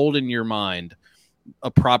still hold in your mind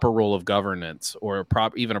a proper role of governance, or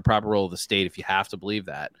even a proper role of the state if you have to believe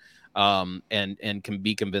that, and can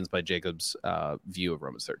be convinced by Jacob's view of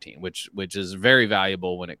Romans 13, which is very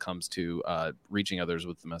valuable when it comes to reaching others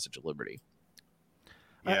with the message of liberty.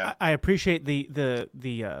 Yeah, I appreciate the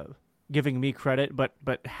giving me credit,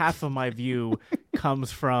 but half of my view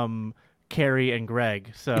comes from Carrie and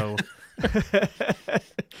Greg, so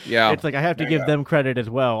yeah, it's like I have to give them credit as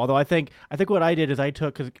well. Although I think what I did is I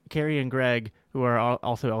took, because Carrie and Greg, who are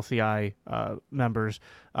also LCI members,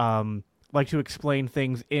 like to explain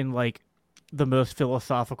things in like the most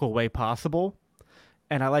philosophical way possible,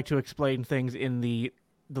 and I like to explain things in the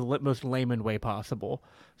most layman way possible.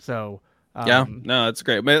 So. Yeah, no, that's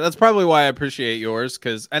great. But that's probably why I appreciate yours,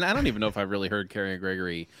 and I don't even know if I've really heard Carrie and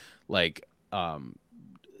Gregory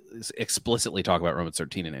explicitly talk about Romans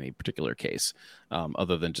 13 in any particular case,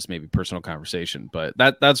 other than just maybe personal conversation. But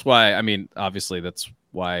that's why, I mean, obviously that's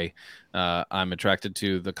why I'm attracted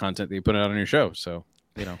to the content that you put out on your show. So,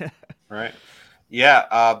 Right.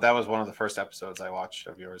 Yeah, that was one of the first episodes I watched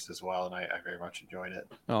of yours as well, and I very much enjoyed it.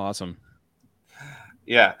 Oh, awesome.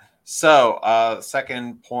 Yeah. So,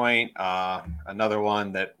 second point, another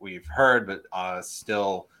one that we've heard, but I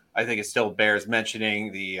think it still bears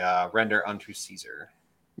mentioning, the render unto Caesar.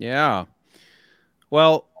 Yeah.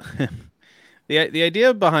 Well, the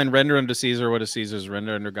idea behind render unto Caesar what is Caesar's,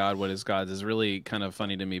 render unto God what is God's, is really kind of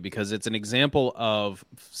funny to me, because it's an example of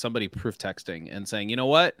somebody proof texting and saying, you know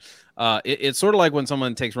what? It's sort of like when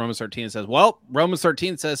someone takes Romans 13 and says, well, Romans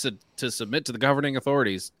 13 says to submit to the governing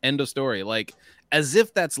authorities. End of story. Like, as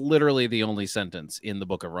if that's literally the only sentence in the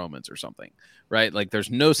book of Romans or something, right? Like, there's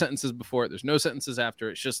no sentences before it. There's no sentences after.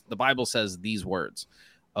 It's just the Bible says these words.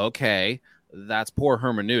 Okay, that's poor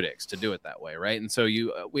hermeneutics to do it that way, right? And so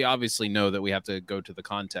we obviously know that we have to go to the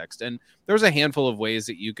context. And there's a handful of ways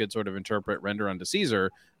that you could sort of interpret render unto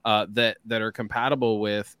Caesar that are compatible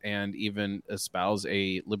with and even espouse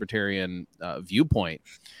a libertarian viewpoint.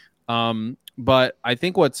 But I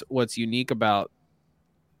think what's unique about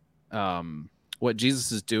what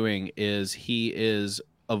Jesus is doing is he is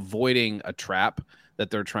avoiding a trap that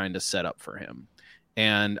they're trying to set up for him.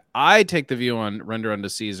 And I take the view on render unto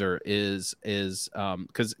Caesar is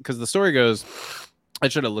because the story goes, I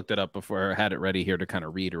should have looked it up before I had it ready here to kind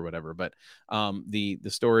of read or whatever. But the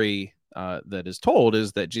story that is told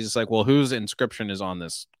is that Jesus is like, well, whose inscription is on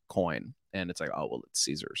this coin? And it's like, oh, well, it's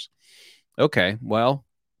Caesar's. Okay, well,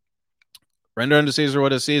 render unto Caesar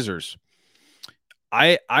what is Caesar's.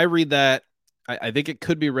 I read that. I think it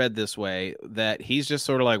could be read this way, that he's just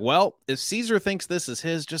sort of like, well, if Caesar thinks this is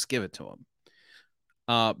his, just give it to him.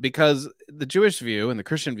 Because the Jewish view and the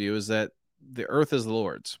Christian view is that the earth is the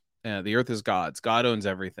Lord's. The earth is God's. God owns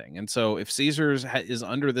everything. And so if Caesar is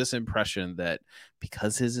under this impression that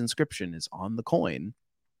because his inscription is on the coin,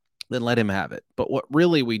 then let him have it. But what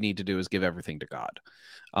really we need to do is give everything to God.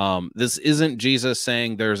 This isn't Jesus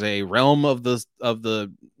saying there's a realm of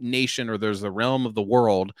the nation, or there's the realm of the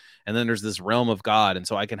world, and then there's this realm of God, and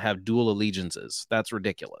so I can have dual allegiances. That's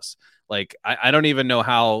ridiculous. Like, I don't even know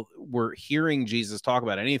how we're hearing Jesus talk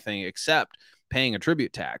about anything except paying a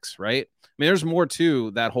tribute tax, right? I mean, there's more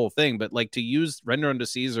to that whole thing, but like to use render unto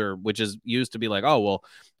Caesar, which is used to be like, oh, well,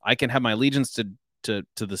 I can have my allegiance to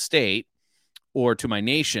the state or to my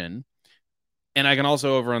nation, and I can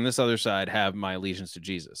also over on this other side have my allegiance to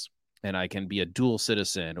Jesus, and I can be a dual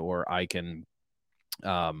citizen, or I can,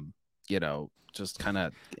 just kind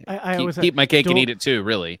of keep my cake and eat it too.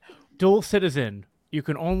 Really, dual citizen. You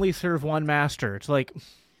can only serve one master. It's like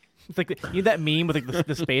you know that meme with like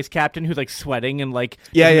the space captain who's like sweating and like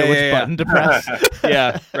which button to press.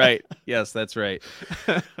 Yeah, right. Yes, that's right.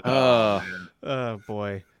 Oh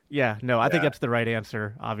boy. Yeah, no, I think that's the right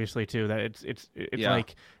answer, obviously, too. That it's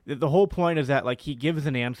like the whole point is that like he gives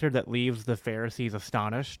an answer that leaves the Pharisees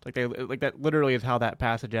astonished. Like that literally is how that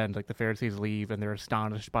passage ends. Like the Pharisees leave and they're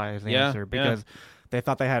astonished by his answer because they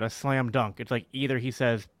thought they had a slam dunk. It's like either he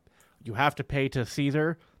says you have to pay to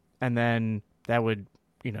Caesar, and then that would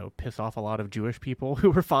piss off a lot of Jewish people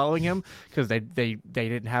who were following him because they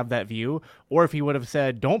didn't have that view. Or if he would have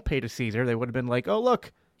said don't pay to Caesar, they would have been like, oh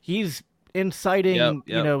look, he's inciting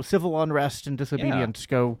civil unrest and disobedience.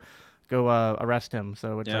 Go arrest him.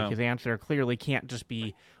 So it's like his answer clearly can't just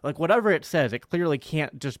be like whatever it says. It clearly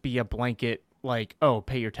can't just be a blanket like, oh,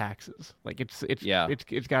 pay your taxes. Like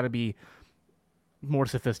it's got to be more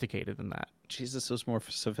sophisticated than that. Jesus was more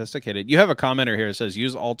sophisticated. You have a commenter here that says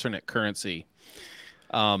use alternate currency.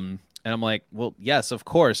 And I'm like, well, yes, of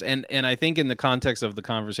course. And I think in the context of the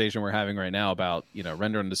conversation we're having right now about,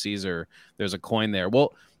 render unto Caesar, there's a coin there.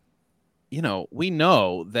 Well, we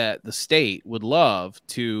know that the state would love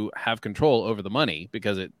to have control over the money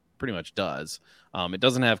because it pretty much does. It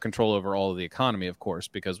doesn't have control over all of the economy, of course,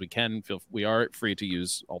 because we are free to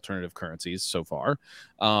use alternative currencies so far.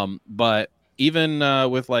 But even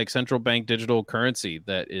with like central bank digital currency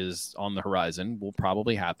that is on the horizon, will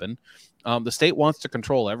probably happen. The state wants to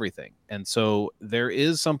control everything. And so there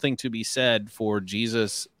is something to be said for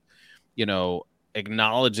Jesus,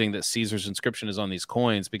 acknowledging that Caesar's inscription is on these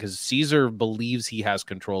coins because Caesar believes he has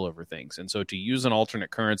control over things. And so to use an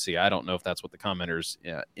alternate currency, I don't know if that's what the commenter's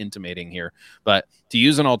intimating here, but to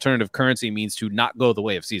use an alternative currency means to not go the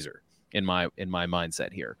way of Caesar in my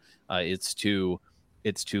mindset here. It's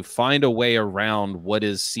to find a way around what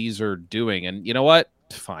is Caesar doing. And you know what?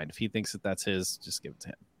 Fine. If he thinks that that's his, just give it to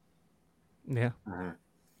him. Yeah. Mm-hmm.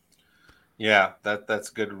 Yeah. That's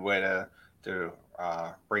a good way to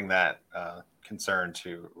bring that concern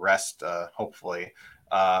to rest, hopefully,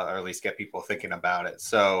 or at least get people thinking about it.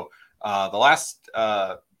 So the last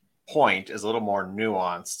point is a little more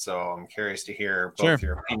nuanced. So I'm curious to hear both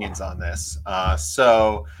your opinions on this.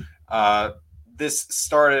 So this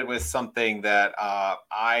started with something that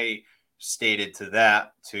I stated to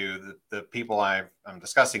the people I'm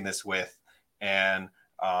discussing this with. And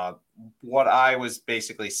what I was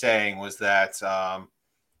basically saying was that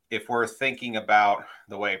if we're thinking about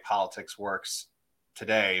the way politics works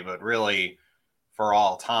today, but really for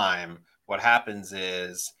all time, what happens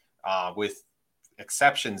is with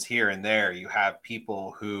exceptions here and there, you have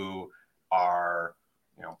people who are,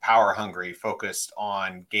 power hungry, focused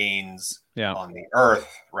on gains on the earth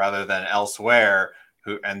rather than elsewhere,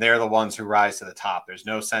 and they're the ones who rise to the top. There's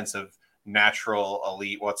no sense of natural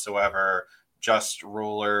elite whatsoever. Just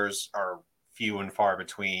rulers are few and far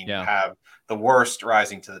between. You have the worst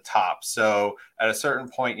rising to the top. So at a certain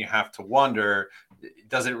point, you have to wonder,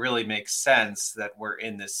 does it really make sense that we're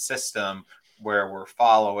in this system where we're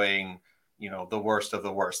following, the worst of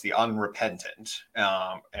the worst, the unrepentant?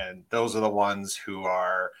 And those are the ones who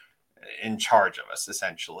are in charge of us,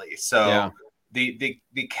 essentially. So the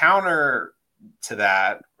counter to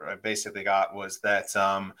that I basically got was that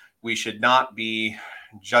we should not be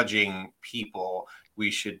judging people. we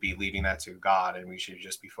should be leaving that to God and we should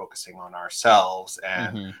just be focusing on ourselves.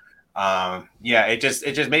 And it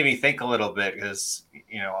just made me think a little bit, because,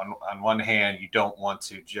 on one hand, you don't want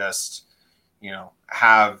to just,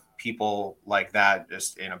 have people like that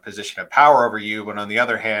just in a position of power over you. But on the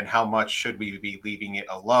other hand, how much should we be leaving it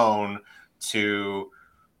alone to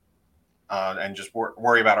and just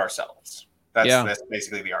worry about ourselves? That's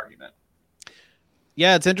basically the argument.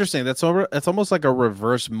 Yeah, it's interesting. It's almost like a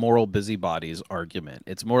reverse moral busybodies argument.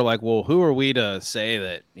 It's more like, well, who are we to say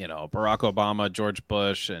that, Barack Obama, George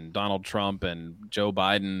Bush, and Donald Trump and Joe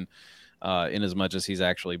Biden, in as much as he's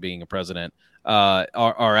actually being a president,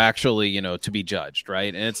 are actually, to be judged,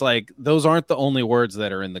 right? And it's like, those aren't the only words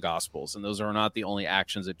that are in the Gospels, and those are not the only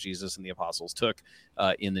actions that Jesus and the apostles took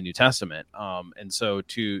in the New Testament. And so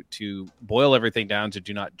to boil everything down to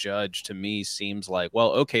do not judge, to me seems like,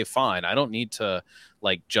 well, okay, fine. I don't need to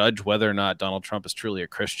judge whether or not Donald Trump is truly a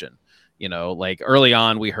Christian. Like early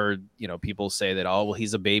on, we heard, people say that, oh, well,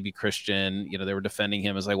 he's a baby Christian. They were defending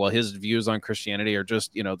him as like, well, his views on Christianity are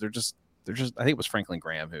just, they're just, I think it was Franklin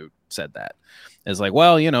Graham who said that. It's like,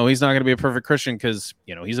 well, he's not going to be a perfect Christian because,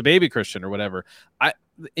 he's a baby Christian or whatever.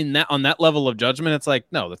 On that level of judgment, it's like,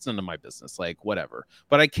 no, that's none of my business. Like, whatever.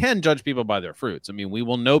 But I can judge people by their fruits. I mean, we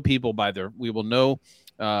will know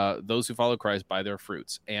those who follow Christ by their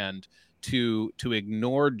fruits. And to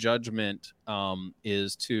ignore judgment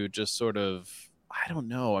is to just sort of, I don't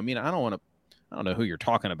know. I mean, I don't know who you're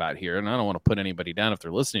talking about here, and I don't want to put anybody down if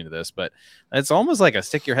they're listening to this, but it's almost like a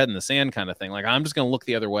stick your head in the sand kind of thing. Like, I'm just going to look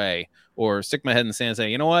the other way, or stick my head in the sand and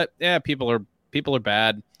say, you know what? Yeah, people are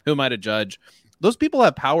bad. Who am I to judge? Those people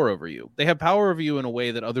have power over you. They have power over you in a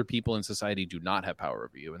way that other people in society do not have power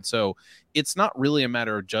over you. And so it's not really a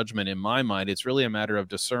matter of judgment in my mind. It's really a matter of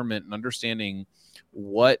discernment and understanding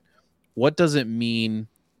what does it mean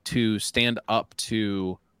to stand up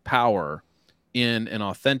to power in an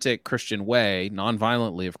authentic Christian way,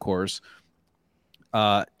 non-violently, of course,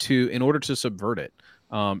 in order to subvert it.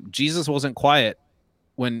 Jesus wasn't quiet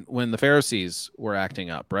when the Pharisees were acting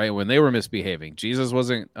up, right? When they were misbehaving. Jesus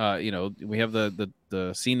wasn't, we have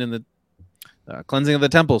the scene in the cleansing of the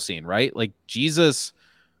temple scene, right? Like, Jesus,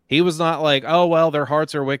 he was not like, oh, well, their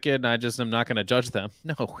hearts are wicked and I just am not going to judge them.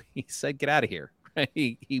 No, he said, get out of here. Right?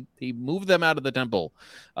 He moved them out of the temple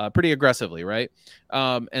pretty aggressively, right?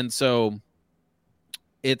 And so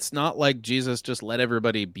it's not like Jesus just let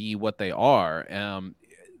everybody be what they are.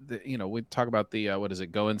 We talk about the what is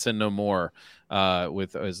it? Go and sin no more.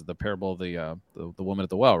 Is the parable of the woman at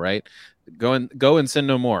the well, right? Go and sin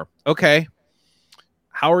no more. Okay,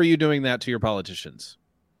 how are you doing that to your politicians?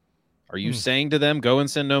 Are you saying to them, go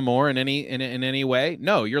and sin no more in any way?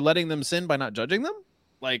 No, you're letting them sin by not judging them.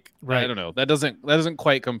 Like, right. I don't know. That doesn't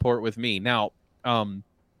quite comport with me. Now,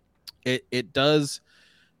 it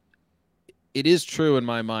is true in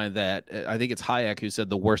my mind that I think it's Hayek who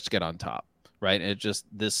said the worst get on top, right? And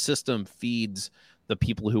this system feeds the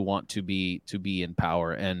people who want to be in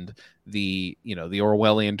power, and the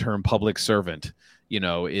Orwellian term public servant,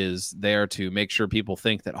 is there to make sure people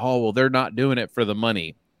think that, oh, well, they're not doing it for the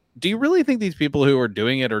money. Do you really think these people who are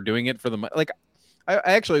doing it for the money? Like, I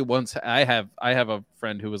actually I have a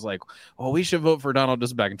friend who was like, oh, we should vote for Donald,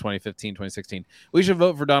 just back in 2015, 2016. We should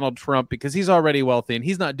vote for Donald Trump because he's already wealthy and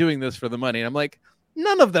he's not doing this for the money. And I'm like,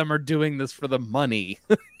 none of them are doing this for the money.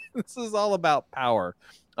 This is all about power.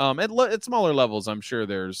 At smaller levels, I'm sure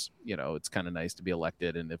there's, it's kind of nice to be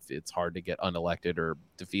elected. And if it's hard to get unelected or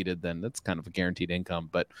defeated, then that's kind of a guaranteed income.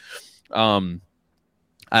 But I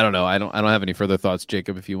don't know. I don't have any further thoughts,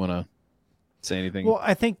 Jacob, if you want to say anything. Well,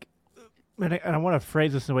 I think, and I want to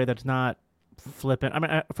phrase this in a way that's not flippant. I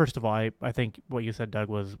mean, first of all, I think what you said, Doug,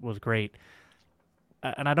 was great.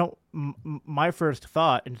 And I don't. My first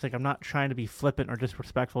thought, and it's like, I'm not trying to be flippant or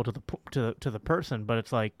disrespectful to the person, but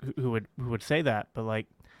it's like, who would say that? But like,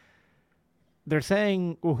 they're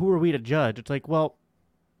saying, well, who are we to judge? It's like, well,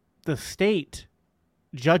 the state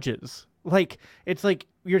judges. Like, it's like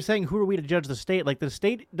you're saying, who are we to judge the state? Like, the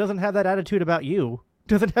state doesn't have that attitude about you.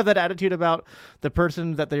 Doesn't have that attitude about the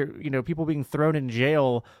person that they're, people being thrown in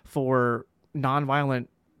jail for nonviolent,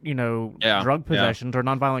 drug possessions or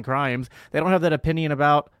nonviolent crimes. They don't have that opinion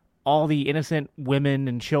about all the innocent women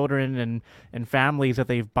and children and families that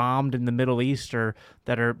they've bombed in the Middle East, or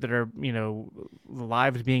that are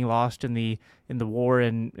lives being lost in the war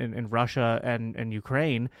in Russia and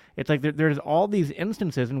Ukraine. It's like there's all these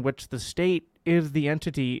instances in which the state is the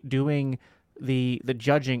entity doing the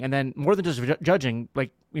judging, and then more than just judging,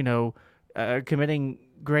 like, committing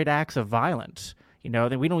great acts of violence.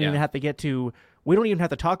 Then we don't even have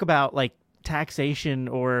to talk about like taxation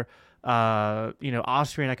or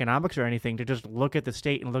Austrian economics or anything, to just look at the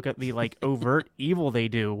state and look at the like overt evil they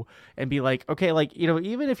do and be like, okay, like,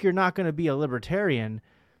 even if you're not going to be a libertarian,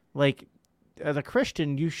 like, as a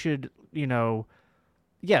Christian, you should,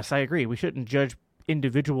 yes, I agree. We shouldn't judge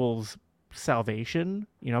individuals' salvation,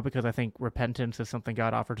 because I think repentance is something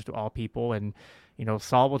God offers to all people. And,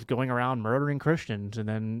 Saul was going around murdering Christians and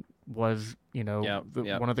then was,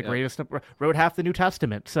 one of the greatest, wrote half the New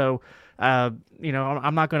Testament. So, I'm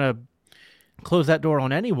not going to close that door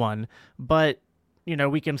on anyone, but,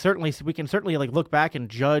 we can certainly like look back and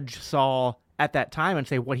judge Saul at that time and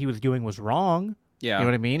say what he was doing was wrong. Yeah. You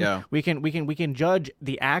know what I mean? Yeah. We can judge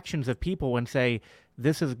the actions of people and say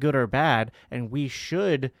this is good or bad, and we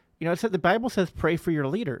should, it said, the Bible says pray for your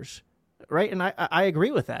leaders, right? And I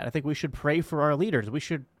agree with that. I think we should pray for our leaders. We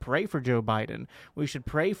should pray for Joe Biden. We should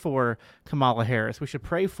pray for Kamala Harris. We should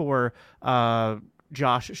pray for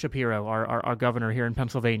Josh Shapiro, our governor here in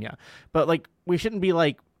Pennsylvania. But like, we shouldn't be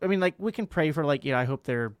like, we can pray for like, I hope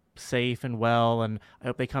they're safe and well, and I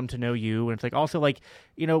hope they come to know you. And it's like, also like,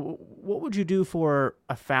 what would you do for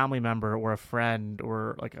a family member or a friend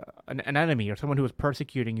or like an enemy or someone who was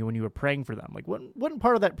persecuting you when you were praying for them? Like, wouldn't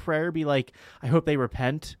part of that prayer be like, I hope they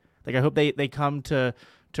repent? Like, I hope they come to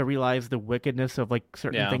realize the wickedness of like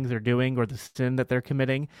certain things they're doing or the sin that they're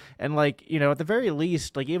committing. And like, at the very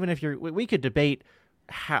least, like, even if we could debate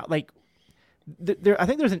how, like, I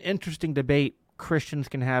think there's an interesting debate Christians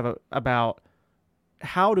can have about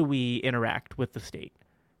how do we interact with the state?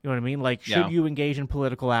 You know what I mean? Like, should you engage in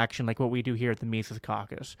political action like what we do here at the Mises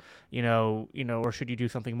Caucus? Or should you do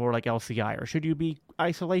something more like LCI? Or should you be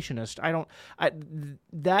isolationist?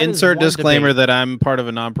 That insert disclaimer debate. that I'm part of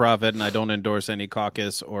a nonprofit and I don't endorse any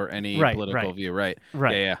caucus or any political view. Right.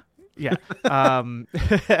 Yeah.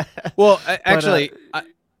 Well, actually,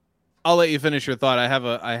 I'll let you finish your thought. I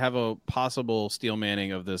have a possible steel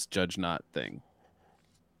manning of this judge not thing.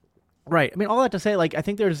 Right. I mean, all that to say, like, I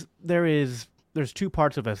think there's two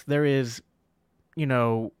parts of us. There is,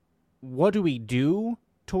 what do we do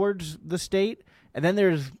towards the state? And then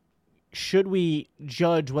there's, should we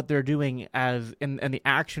judge what they're doing as and the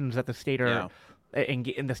actions that the state are and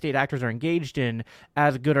the state actors are engaged in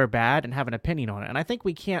as good or bad and have an opinion on it? And I think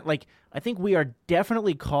we can't, like, I think we are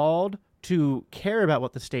definitely called to care about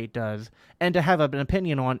what the state does and to have an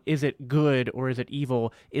opinion on, is it good or is it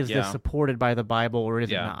evil? Is this supported by the Bible or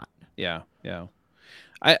is it not? Yeah.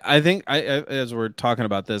 I think as we're talking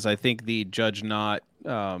about this, I think the judge not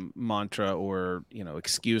mantra or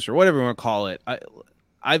excuse or whatever you want to call it.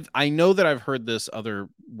 I know that I've heard this other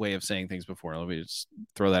way of saying things before. Let me just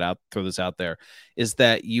throw this out there, is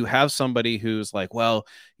that you have somebody who's like, well,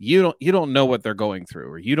 you don't know what they're going through,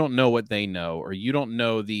 or you don't know what they know, or you don't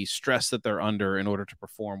know the stress that they're under in order to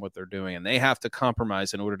perform what they're doing. And they have to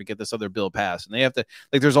compromise in order to get this other bill passed. And they have to,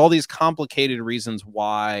 like, there's all these complicated reasons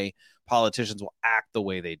why politicians will act the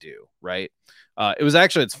way they do. Right.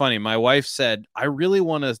 It's funny. My wife said, I really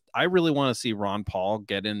want to see Ron Paul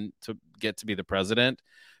get to be the president,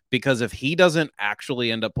 because if he doesn't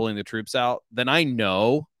actually end up pulling the troops out, then I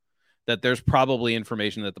know that there's probably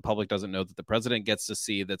information that the public doesn't know that the president gets to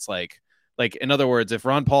see. That's like, in other words, if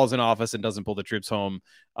Ron Paul's in office and doesn't pull the troops home,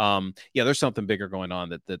 there's something bigger going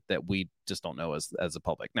on that we just don't know as the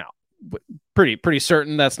public. Now, pretty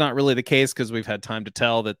certain that's not really the case, because we've had time to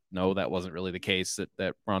tell that no, that wasn't really the case,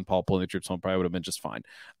 that Ron Paul pulling the troops home probably would have been just fine.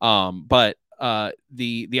 But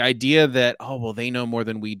the idea that, oh, well, they know more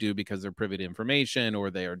than we do because they're privy to information, or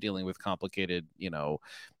they are dealing with complicated,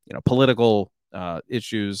 political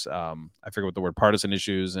issues. I forget what the word partisan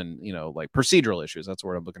issues and, like procedural issues. That's the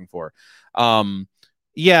word I'm looking for. I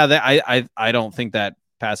don't think that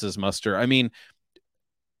passes muster. I mean,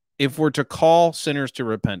 if we're to call sinners to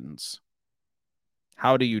repentance,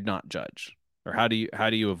 how do you not judge? Or how do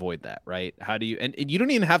you avoid that, right? How do you, and you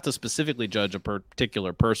don't even have to specifically judge a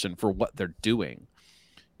particular person for what they're doing.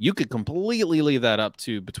 You could completely leave that up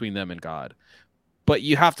to between them and God, but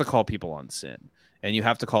you have to call people on sin, and you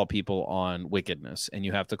have to call people on wickedness, and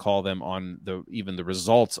you have to call them on even the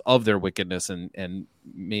results of their wickedness, and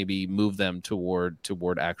maybe move them toward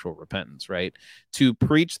actual repentance, right? To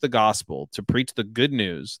preach the gospel, to preach the good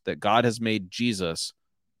news that God has made Jesus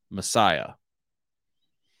Messiah,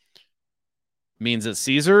 means that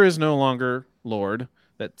Caesar is no longer Lord,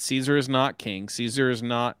 that Caesar is not king, Caesar is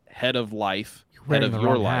not head of life, head of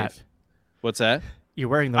your life. Hat. What's that? You're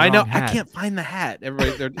wearing the wrong hat. I can't find the hat.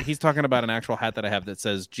 Everybody, he's talking about an actual hat that I have that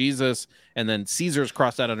says Jesus, and then Caesar's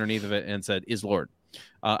crossed out underneath of it and said, is Lord.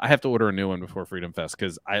 I have to order a new one before Freedom Fest,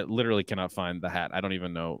 because I literally cannot find the hat. I don't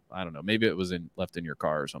even know. I don't know. Maybe it was left in your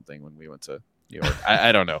car or something when we went to New York.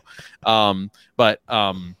 I don't know. But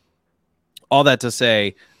all that to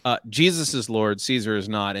say, Jesus is Lord, Caesar is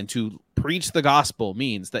not. And to preach the gospel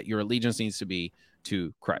means that your allegiance needs to be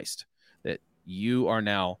to Christ. That you are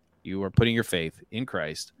putting your faith in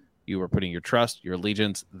Christ. You are putting your trust, your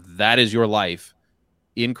allegiance. That is your life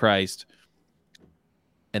in Christ.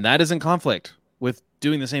 And that is in conflict with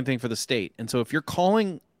doing the same thing for the state. And so if you're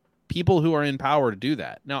calling people who are in power to do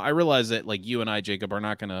that. Now, I realize that like you and I, Jacob, are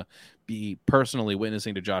not going to be personally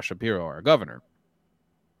witnessing to Josh Shapiro, our governor.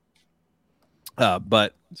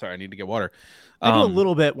 But sorry, I need to get water. I do a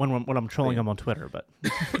little bit when I'm trolling him on Twitter, but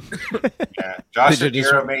yeah, Josh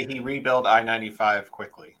Shapiro, may he rebuild I-95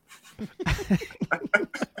 quickly.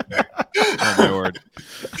 Oh my word.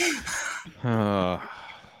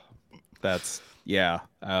 That's yeah.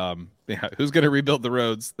 Who's going to rebuild the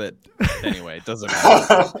roads? That anyway, it doesn't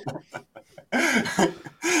matter.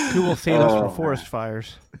 Who will save us from forest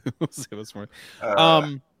fires? Save us from.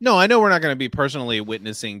 No, I know we're not going to be personally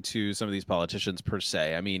witnessing to some of these politicians per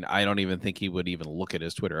se. I mean, I don't even think he would even look at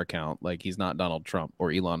his Twitter account. Like, he's not Donald Trump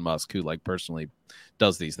or Elon Musk, who like personally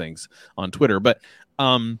does these things on Twitter. But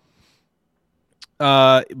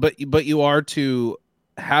you are to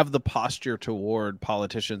have the posture toward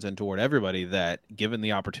politicians and toward everybody that, given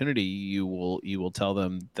the opportunity, you will tell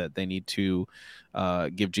them that they need to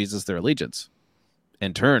give Jesus their allegiance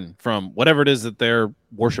and turn from whatever it is that they're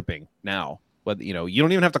worshiping now. But you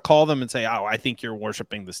don't even have to call them and say, "Oh, I think you're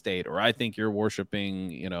worshiping the state," or "I think you're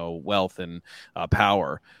worshiping, wealth and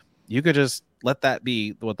power." You could just let that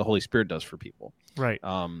be what the Holy Spirit does for people. Right.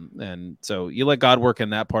 And so you let God work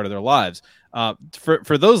in that part of their lives.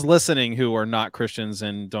 For those listening who are not Christians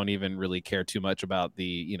and don't even really care too much about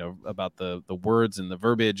the words and the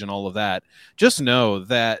verbiage and all of that, just know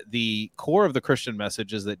that the core of the Christian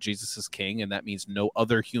message is that Jesus is king, and that means no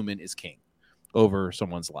other human is king over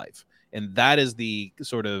someone's life. And that is the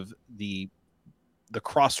sort of the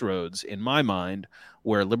crossroads in my mind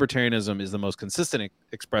where libertarianism is the most consistent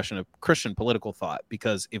expression of Christian political thought.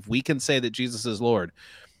 Because if we can say that Jesus is Lord,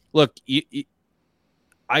 look,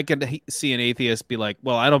 I can see an atheist be like,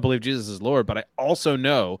 well, I don't believe Jesus is Lord, but I also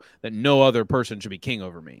know that no other person should be king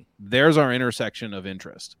over me. There's our intersection of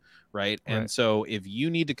interest, right? And so if you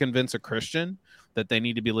need to convince a Christian that they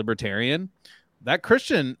need to be libertarian, that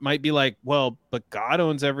Christian might be like, well, but God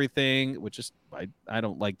owns everything, which is, I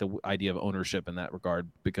don't like the idea of ownership in that regard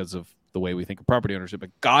because of the way we think of property ownership, but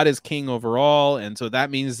God is king overall. And so that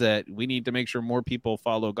means that we need to make sure more people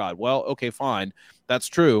follow God. Well, okay, fine. That's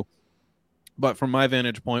true. But from my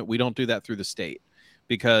vantage point, we don't do that through the state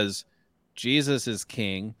because Jesus is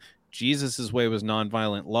king. Jesus's way was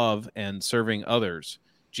nonviolent love and serving others.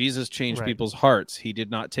 Jesus changed people's hearts. He did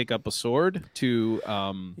not take up a sword to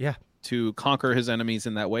conquer his enemies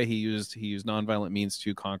in that way. He used nonviolent means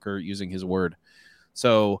to conquer using his word.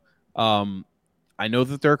 So I know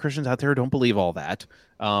that there are Christians out there who don't believe all that,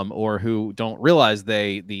 or who don't realize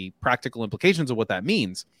the practical implications of what that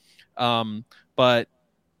means. But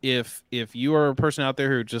if you are a person out there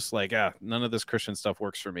who just like, none of this Christian stuff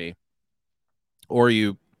works for me, or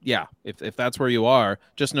if that's where you are,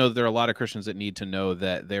 just know that there are a lot of Christians that need to know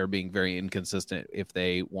that they're being very inconsistent if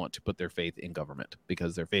they want to put their faith in government,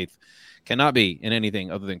 because their faith cannot be in anything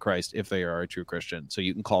other than Christ if they are a true Christian. So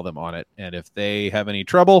you can call them on it. And if they have any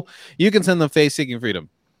trouble, you can send them Faith Seeking Freedom.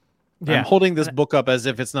 Yeah. I'm holding this book up as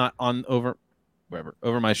if it's not over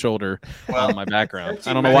my shoulder on my background.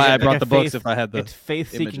 I don't know why I brought the books if I had the It's Faith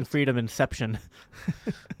Seeking Freedom Inception.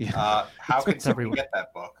 How can someone get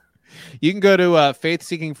that book? You can go to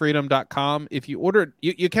faithseekingfreedom.com. If you order it,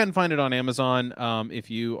 you can find it on Amazon. If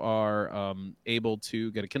you are able to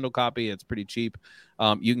get a Kindle copy, it's pretty cheap.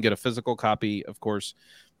 You can get a physical copy, of course,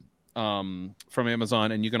 from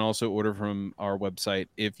Amazon, and you can also order from our website.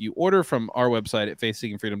 If you order from our website at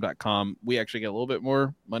faithseekingfreedom.com, we actually get a little bit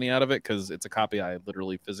more money out of it because it's a copy I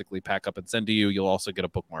literally physically pack up and send to you. You'll also get a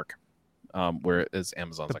bookmark. Whereas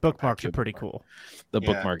Amazon's the bookmarks are pretty cool. The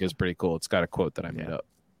bookmark is pretty cool. It's got a quote that I made up.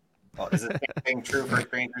 Well, is the same thing true for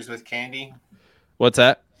Strangers with Candy? What's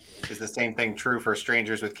that? Is the same thing true for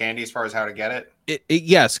Strangers with Candy as far as how to get it?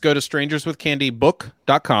 Yes, go to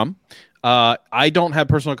strangerswithcandybook.com. I don't have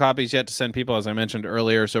personal copies yet to send people, as I mentioned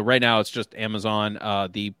earlier. So right now it's just Amazon.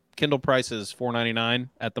 The Kindle price is $4.99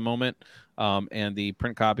 at the moment, and the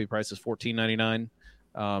print copy price is $14.99.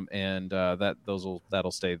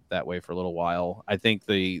 That'll stay that way for a little while. I think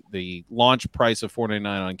the launch price of $4.99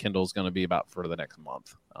 on Kindle is going to be about for the next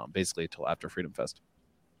month, basically until after Freedom Fest.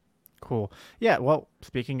 Cool. Yeah. Well,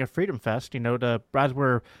 speaking of Freedom Fest, as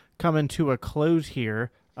we're coming to a close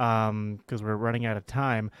here, because we're running out of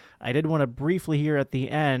time, I did want to briefly here at the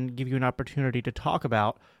end give you an opportunity to talk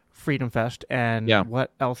about Freedom Fest and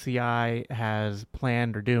what LCI has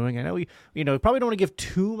planned or doing. I know we probably don't want to give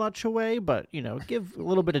too much away, but give a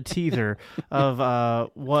little bit of teaser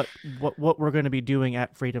of what we're going to be doing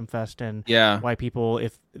at Freedom Fest and why people,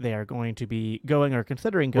 if they are going to be going or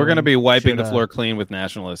considering going, we're going to be wiping the floor clean with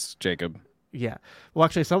nationalists, Jacob. Yeah. Well,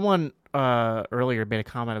 actually, someone earlier made a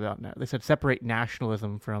comment about that. They said separate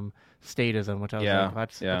nationalism from statism, which I was like,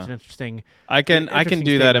 that's an interesting. I can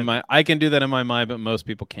do that in my mind, but most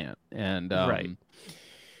people can't. And right.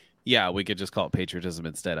 Yeah, we could just call it patriotism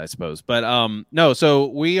instead, I suppose. But no, so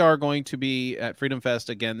we are going to be at Freedom Fest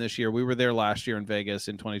again this year. We were there last year in Vegas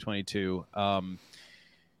in 2022.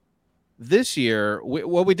 This year,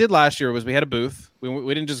 what we did last year was we had a booth.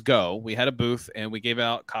 We didn't just go. We had a booth, and we gave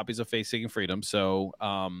out copies of Faith Seeking Freedom. So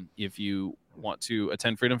if you want to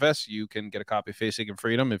attend Freedom Fest, you can get a copy of Faith Seeking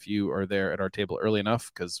Freedom if you are there at our table early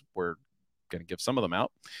enough, because we're going to give some of them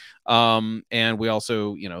out. And we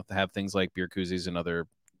also, have things like beer koozies and other,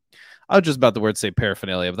 I was just about the word say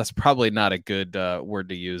paraphernalia, but that's probably not a good word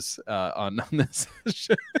to use on this.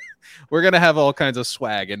 We're going to have all kinds of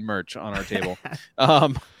swag and merch on our table.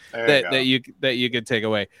 That you could take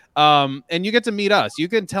away, and you get to meet us. You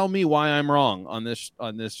can tell me why I'm wrong on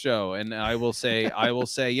this show, and I will say,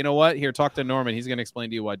 you know what? Here, talk to Norman. He's going to explain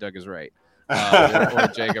to you why Doug is right, or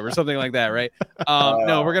Jacob, or something like that, right?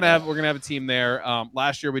 No, we're gonna have a team there.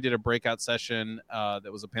 Last year we did a breakout session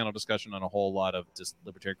that was a panel discussion on a whole lot of just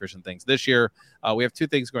libertarian Christian things. This year we have two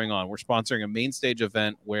things going on. We're sponsoring a main stage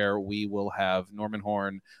event where we will have Norman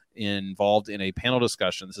Horn involved in a panel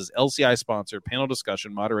discussion. This is LCI sponsored panel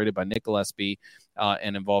discussion moderated by Nick Gillespie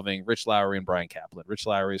and involving Rich Lowry and Brian Kaplan. Rich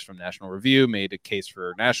Lowry is from National Review, made a case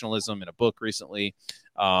for nationalism in a book recently.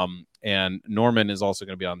 And Norman is also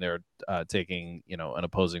going to be on there taking, an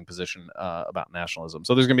opposing position about nationalism.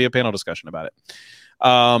 So there's going to be a panel discussion about it.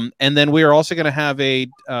 And then we are also going to have a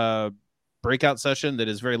breakout session that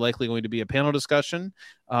is very likely going to be a panel discussion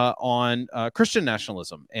on Christian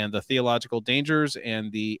nationalism and the theological dangers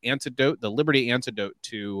and the liberty antidote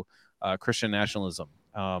to Christian nationalism.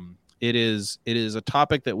 It is a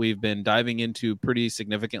topic that we've been diving into pretty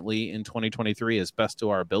significantly in 2023 as best to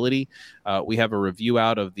our ability. We have a review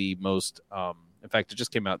out of the most, in fact, it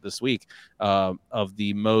just came out this week, of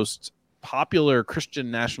the most popular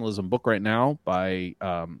Christian nationalism book right now by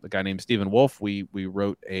a guy named Stephen Wolfe. We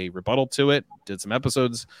wrote a rebuttal to it, did some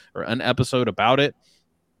episodes or an episode about it.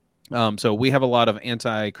 So we have a lot of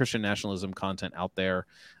anti-Christian nationalism content out there.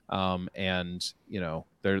 And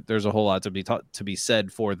there's a whole lot to be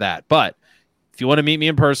said for that. But if you want to meet me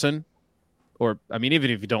in person, or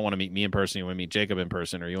even if you don't want to meet me in person, you want to meet Jacob in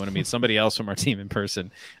person, or you want to meet somebody else from our team in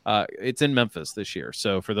person, it's in Memphis this year.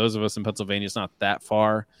 So for those of us in Pennsylvania, it's not that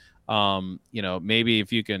far. Maybe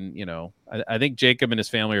if you can, I think Jacob and his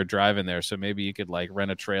family are driving there, so maybe you could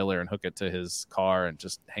rent a trailer and hook it to his car and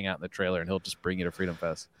just hang out in the trailer, and he'll just bring you to Freedom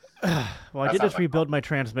Fest. Well, I did just rebuild my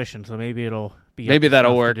transmission, so maybe it'll be. Maybe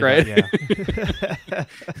that'll work, right? Yeah.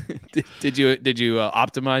 Did you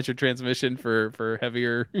optimize your transmission for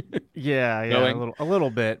heavier? Yeah, going? a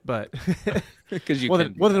little bit, but because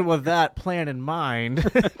wasn't with that plan in mind.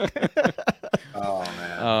 Oh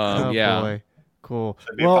man! Oh boy. Cool.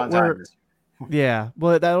 Should be a fun time. Yeah.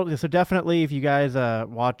 Well, so definitely, if you guys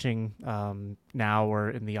watching now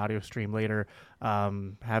or in the audio stream later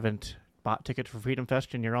haven't bought tickets for Freedom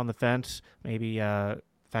Fest and you're on the fence, maybe the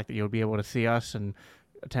fact that you'll be able to see us and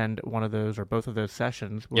attend one of those or both of those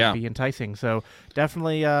sessions will be enticing. So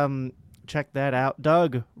definitely check that out.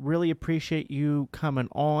 Doug, really appreciate you coming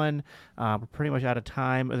on. We're pretty much out of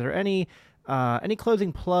time. Is there any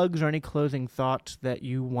closing plugs or any closing thoughts that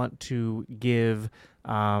you want to give,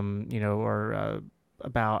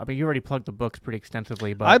 about? You already plugged the books pretty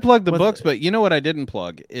extensively, but I plugged the books, but you know what I didn't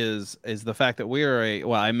plug is the fact that we are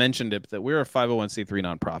I mentioned it, that we're a 501c3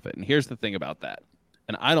 nonprofit. And here's the thing about that.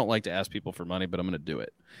 And I don't like to ask people for money, but I'm going to do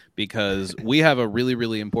it because we have a really,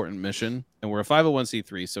 really important mission, and we're a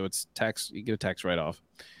 501c3. So it's you get a tax write-off.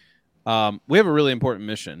 We have a really important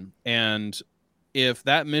mission, and if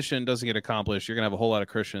that mission doesn't get accomplished, you're going to have a whole lot of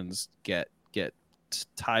Christians get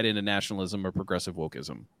tied into nationalism or progressive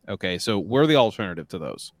wokeism. Okay, so we're the alternative to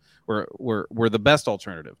those. We're the best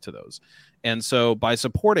alternative to those. And so by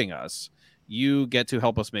supporting us, you get to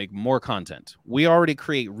help us make more content. We already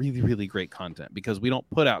create really, really great content because we don't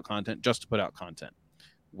put out content just to put out content.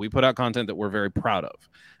 We put out content that we're very proud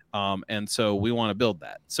of. And so we want to build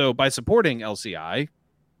that. So by supporting LCI,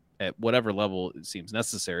 at whatever level it seems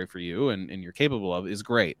necessary for you and you're capable of, is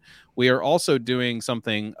great. We are also doing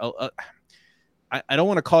something, I don't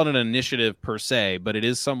want to call it an initiative per se, but it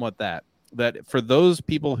is somewhat that. that for those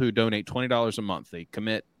people who donate $20 a month, they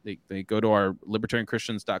commit, they go to our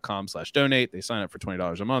libertarianchristians.com/donate. They sign up for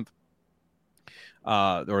 $20 a month.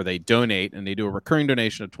 Or they donate and they do a recurring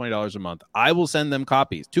donation of $20 a month. I will send them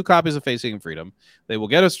copies, 2 copies of Faith, Seeking Freedom. They will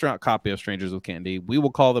get a copy of Strangers with Candy. We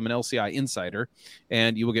will call them an LCI Insider,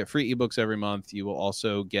 and you will get free ebooks every month. You will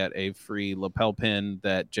also get a free lapel pin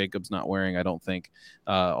that Jacob's not wearing, I don't think,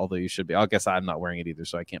 although you should be. I guess I'm not wearing it either,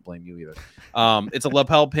 so I can't blame you either. It's a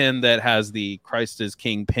lapel pin that has the Christ is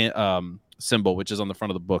King pin, symbol, which is on the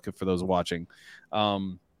front of the book for those watching. A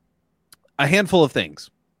handful of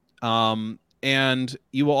things. And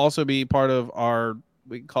you will also be part of our,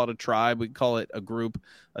 we can call it a tribe, we can call it a group,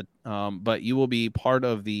 but you will be part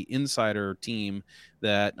of the insider team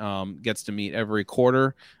that gets to meet every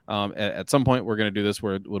quarter. At some point, we're going to do this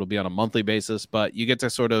where it'll be on a monthly basis, but you get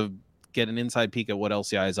to sort of get an inside peek at what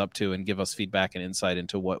LCI is up to and give us feedback and insight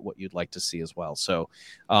into what you'd like to see as well. So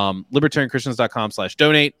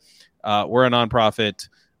libertarianchristians.com/donate. We're a nonprofit.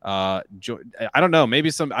 I don't know, maybe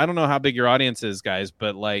I don't know how big your audience is, guys,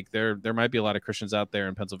 but like there might be a lot of Christians out there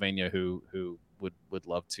in Pennsylvania who would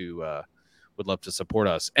love to support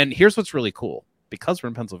us. And here's what's really cool, because we're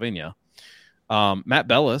in Pennsylvania. Matt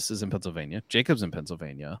Bellis is in Pennsylvania, Jacob's in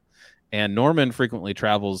Pennsylvania, and Norman frequently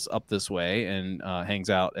travels up this way and hangs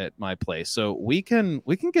out at my place. So we can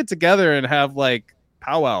get together and have like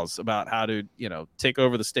powwows about how to, take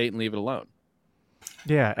over the state and leave it alone.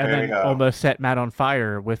 Yeah, and then almost set Matt on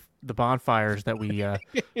fire with the bonfires that we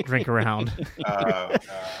drink around.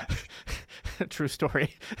 True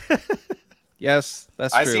story. Yes,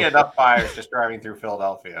 that's true. I see enough fires just driving through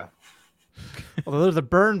Philadelphia. Although there's a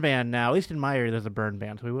burn ban now. At least in my area, there's a burn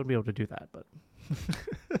ban, so we wouldn't be able to do that. But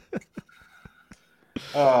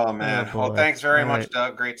oh, man. Well, thanks very much,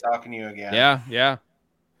 Doug. Great talking to you again. Yeah.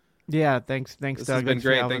 Thanks, this Doug. Has been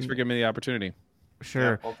great. Thanks for giving me the opportunity.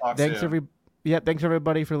 Sure. Yeah, we'll talk thanks, soon. Thanks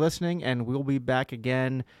everybody for listening, and we'll be back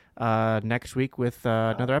again next week with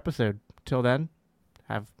another episode. Till then,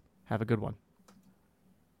 have a good one.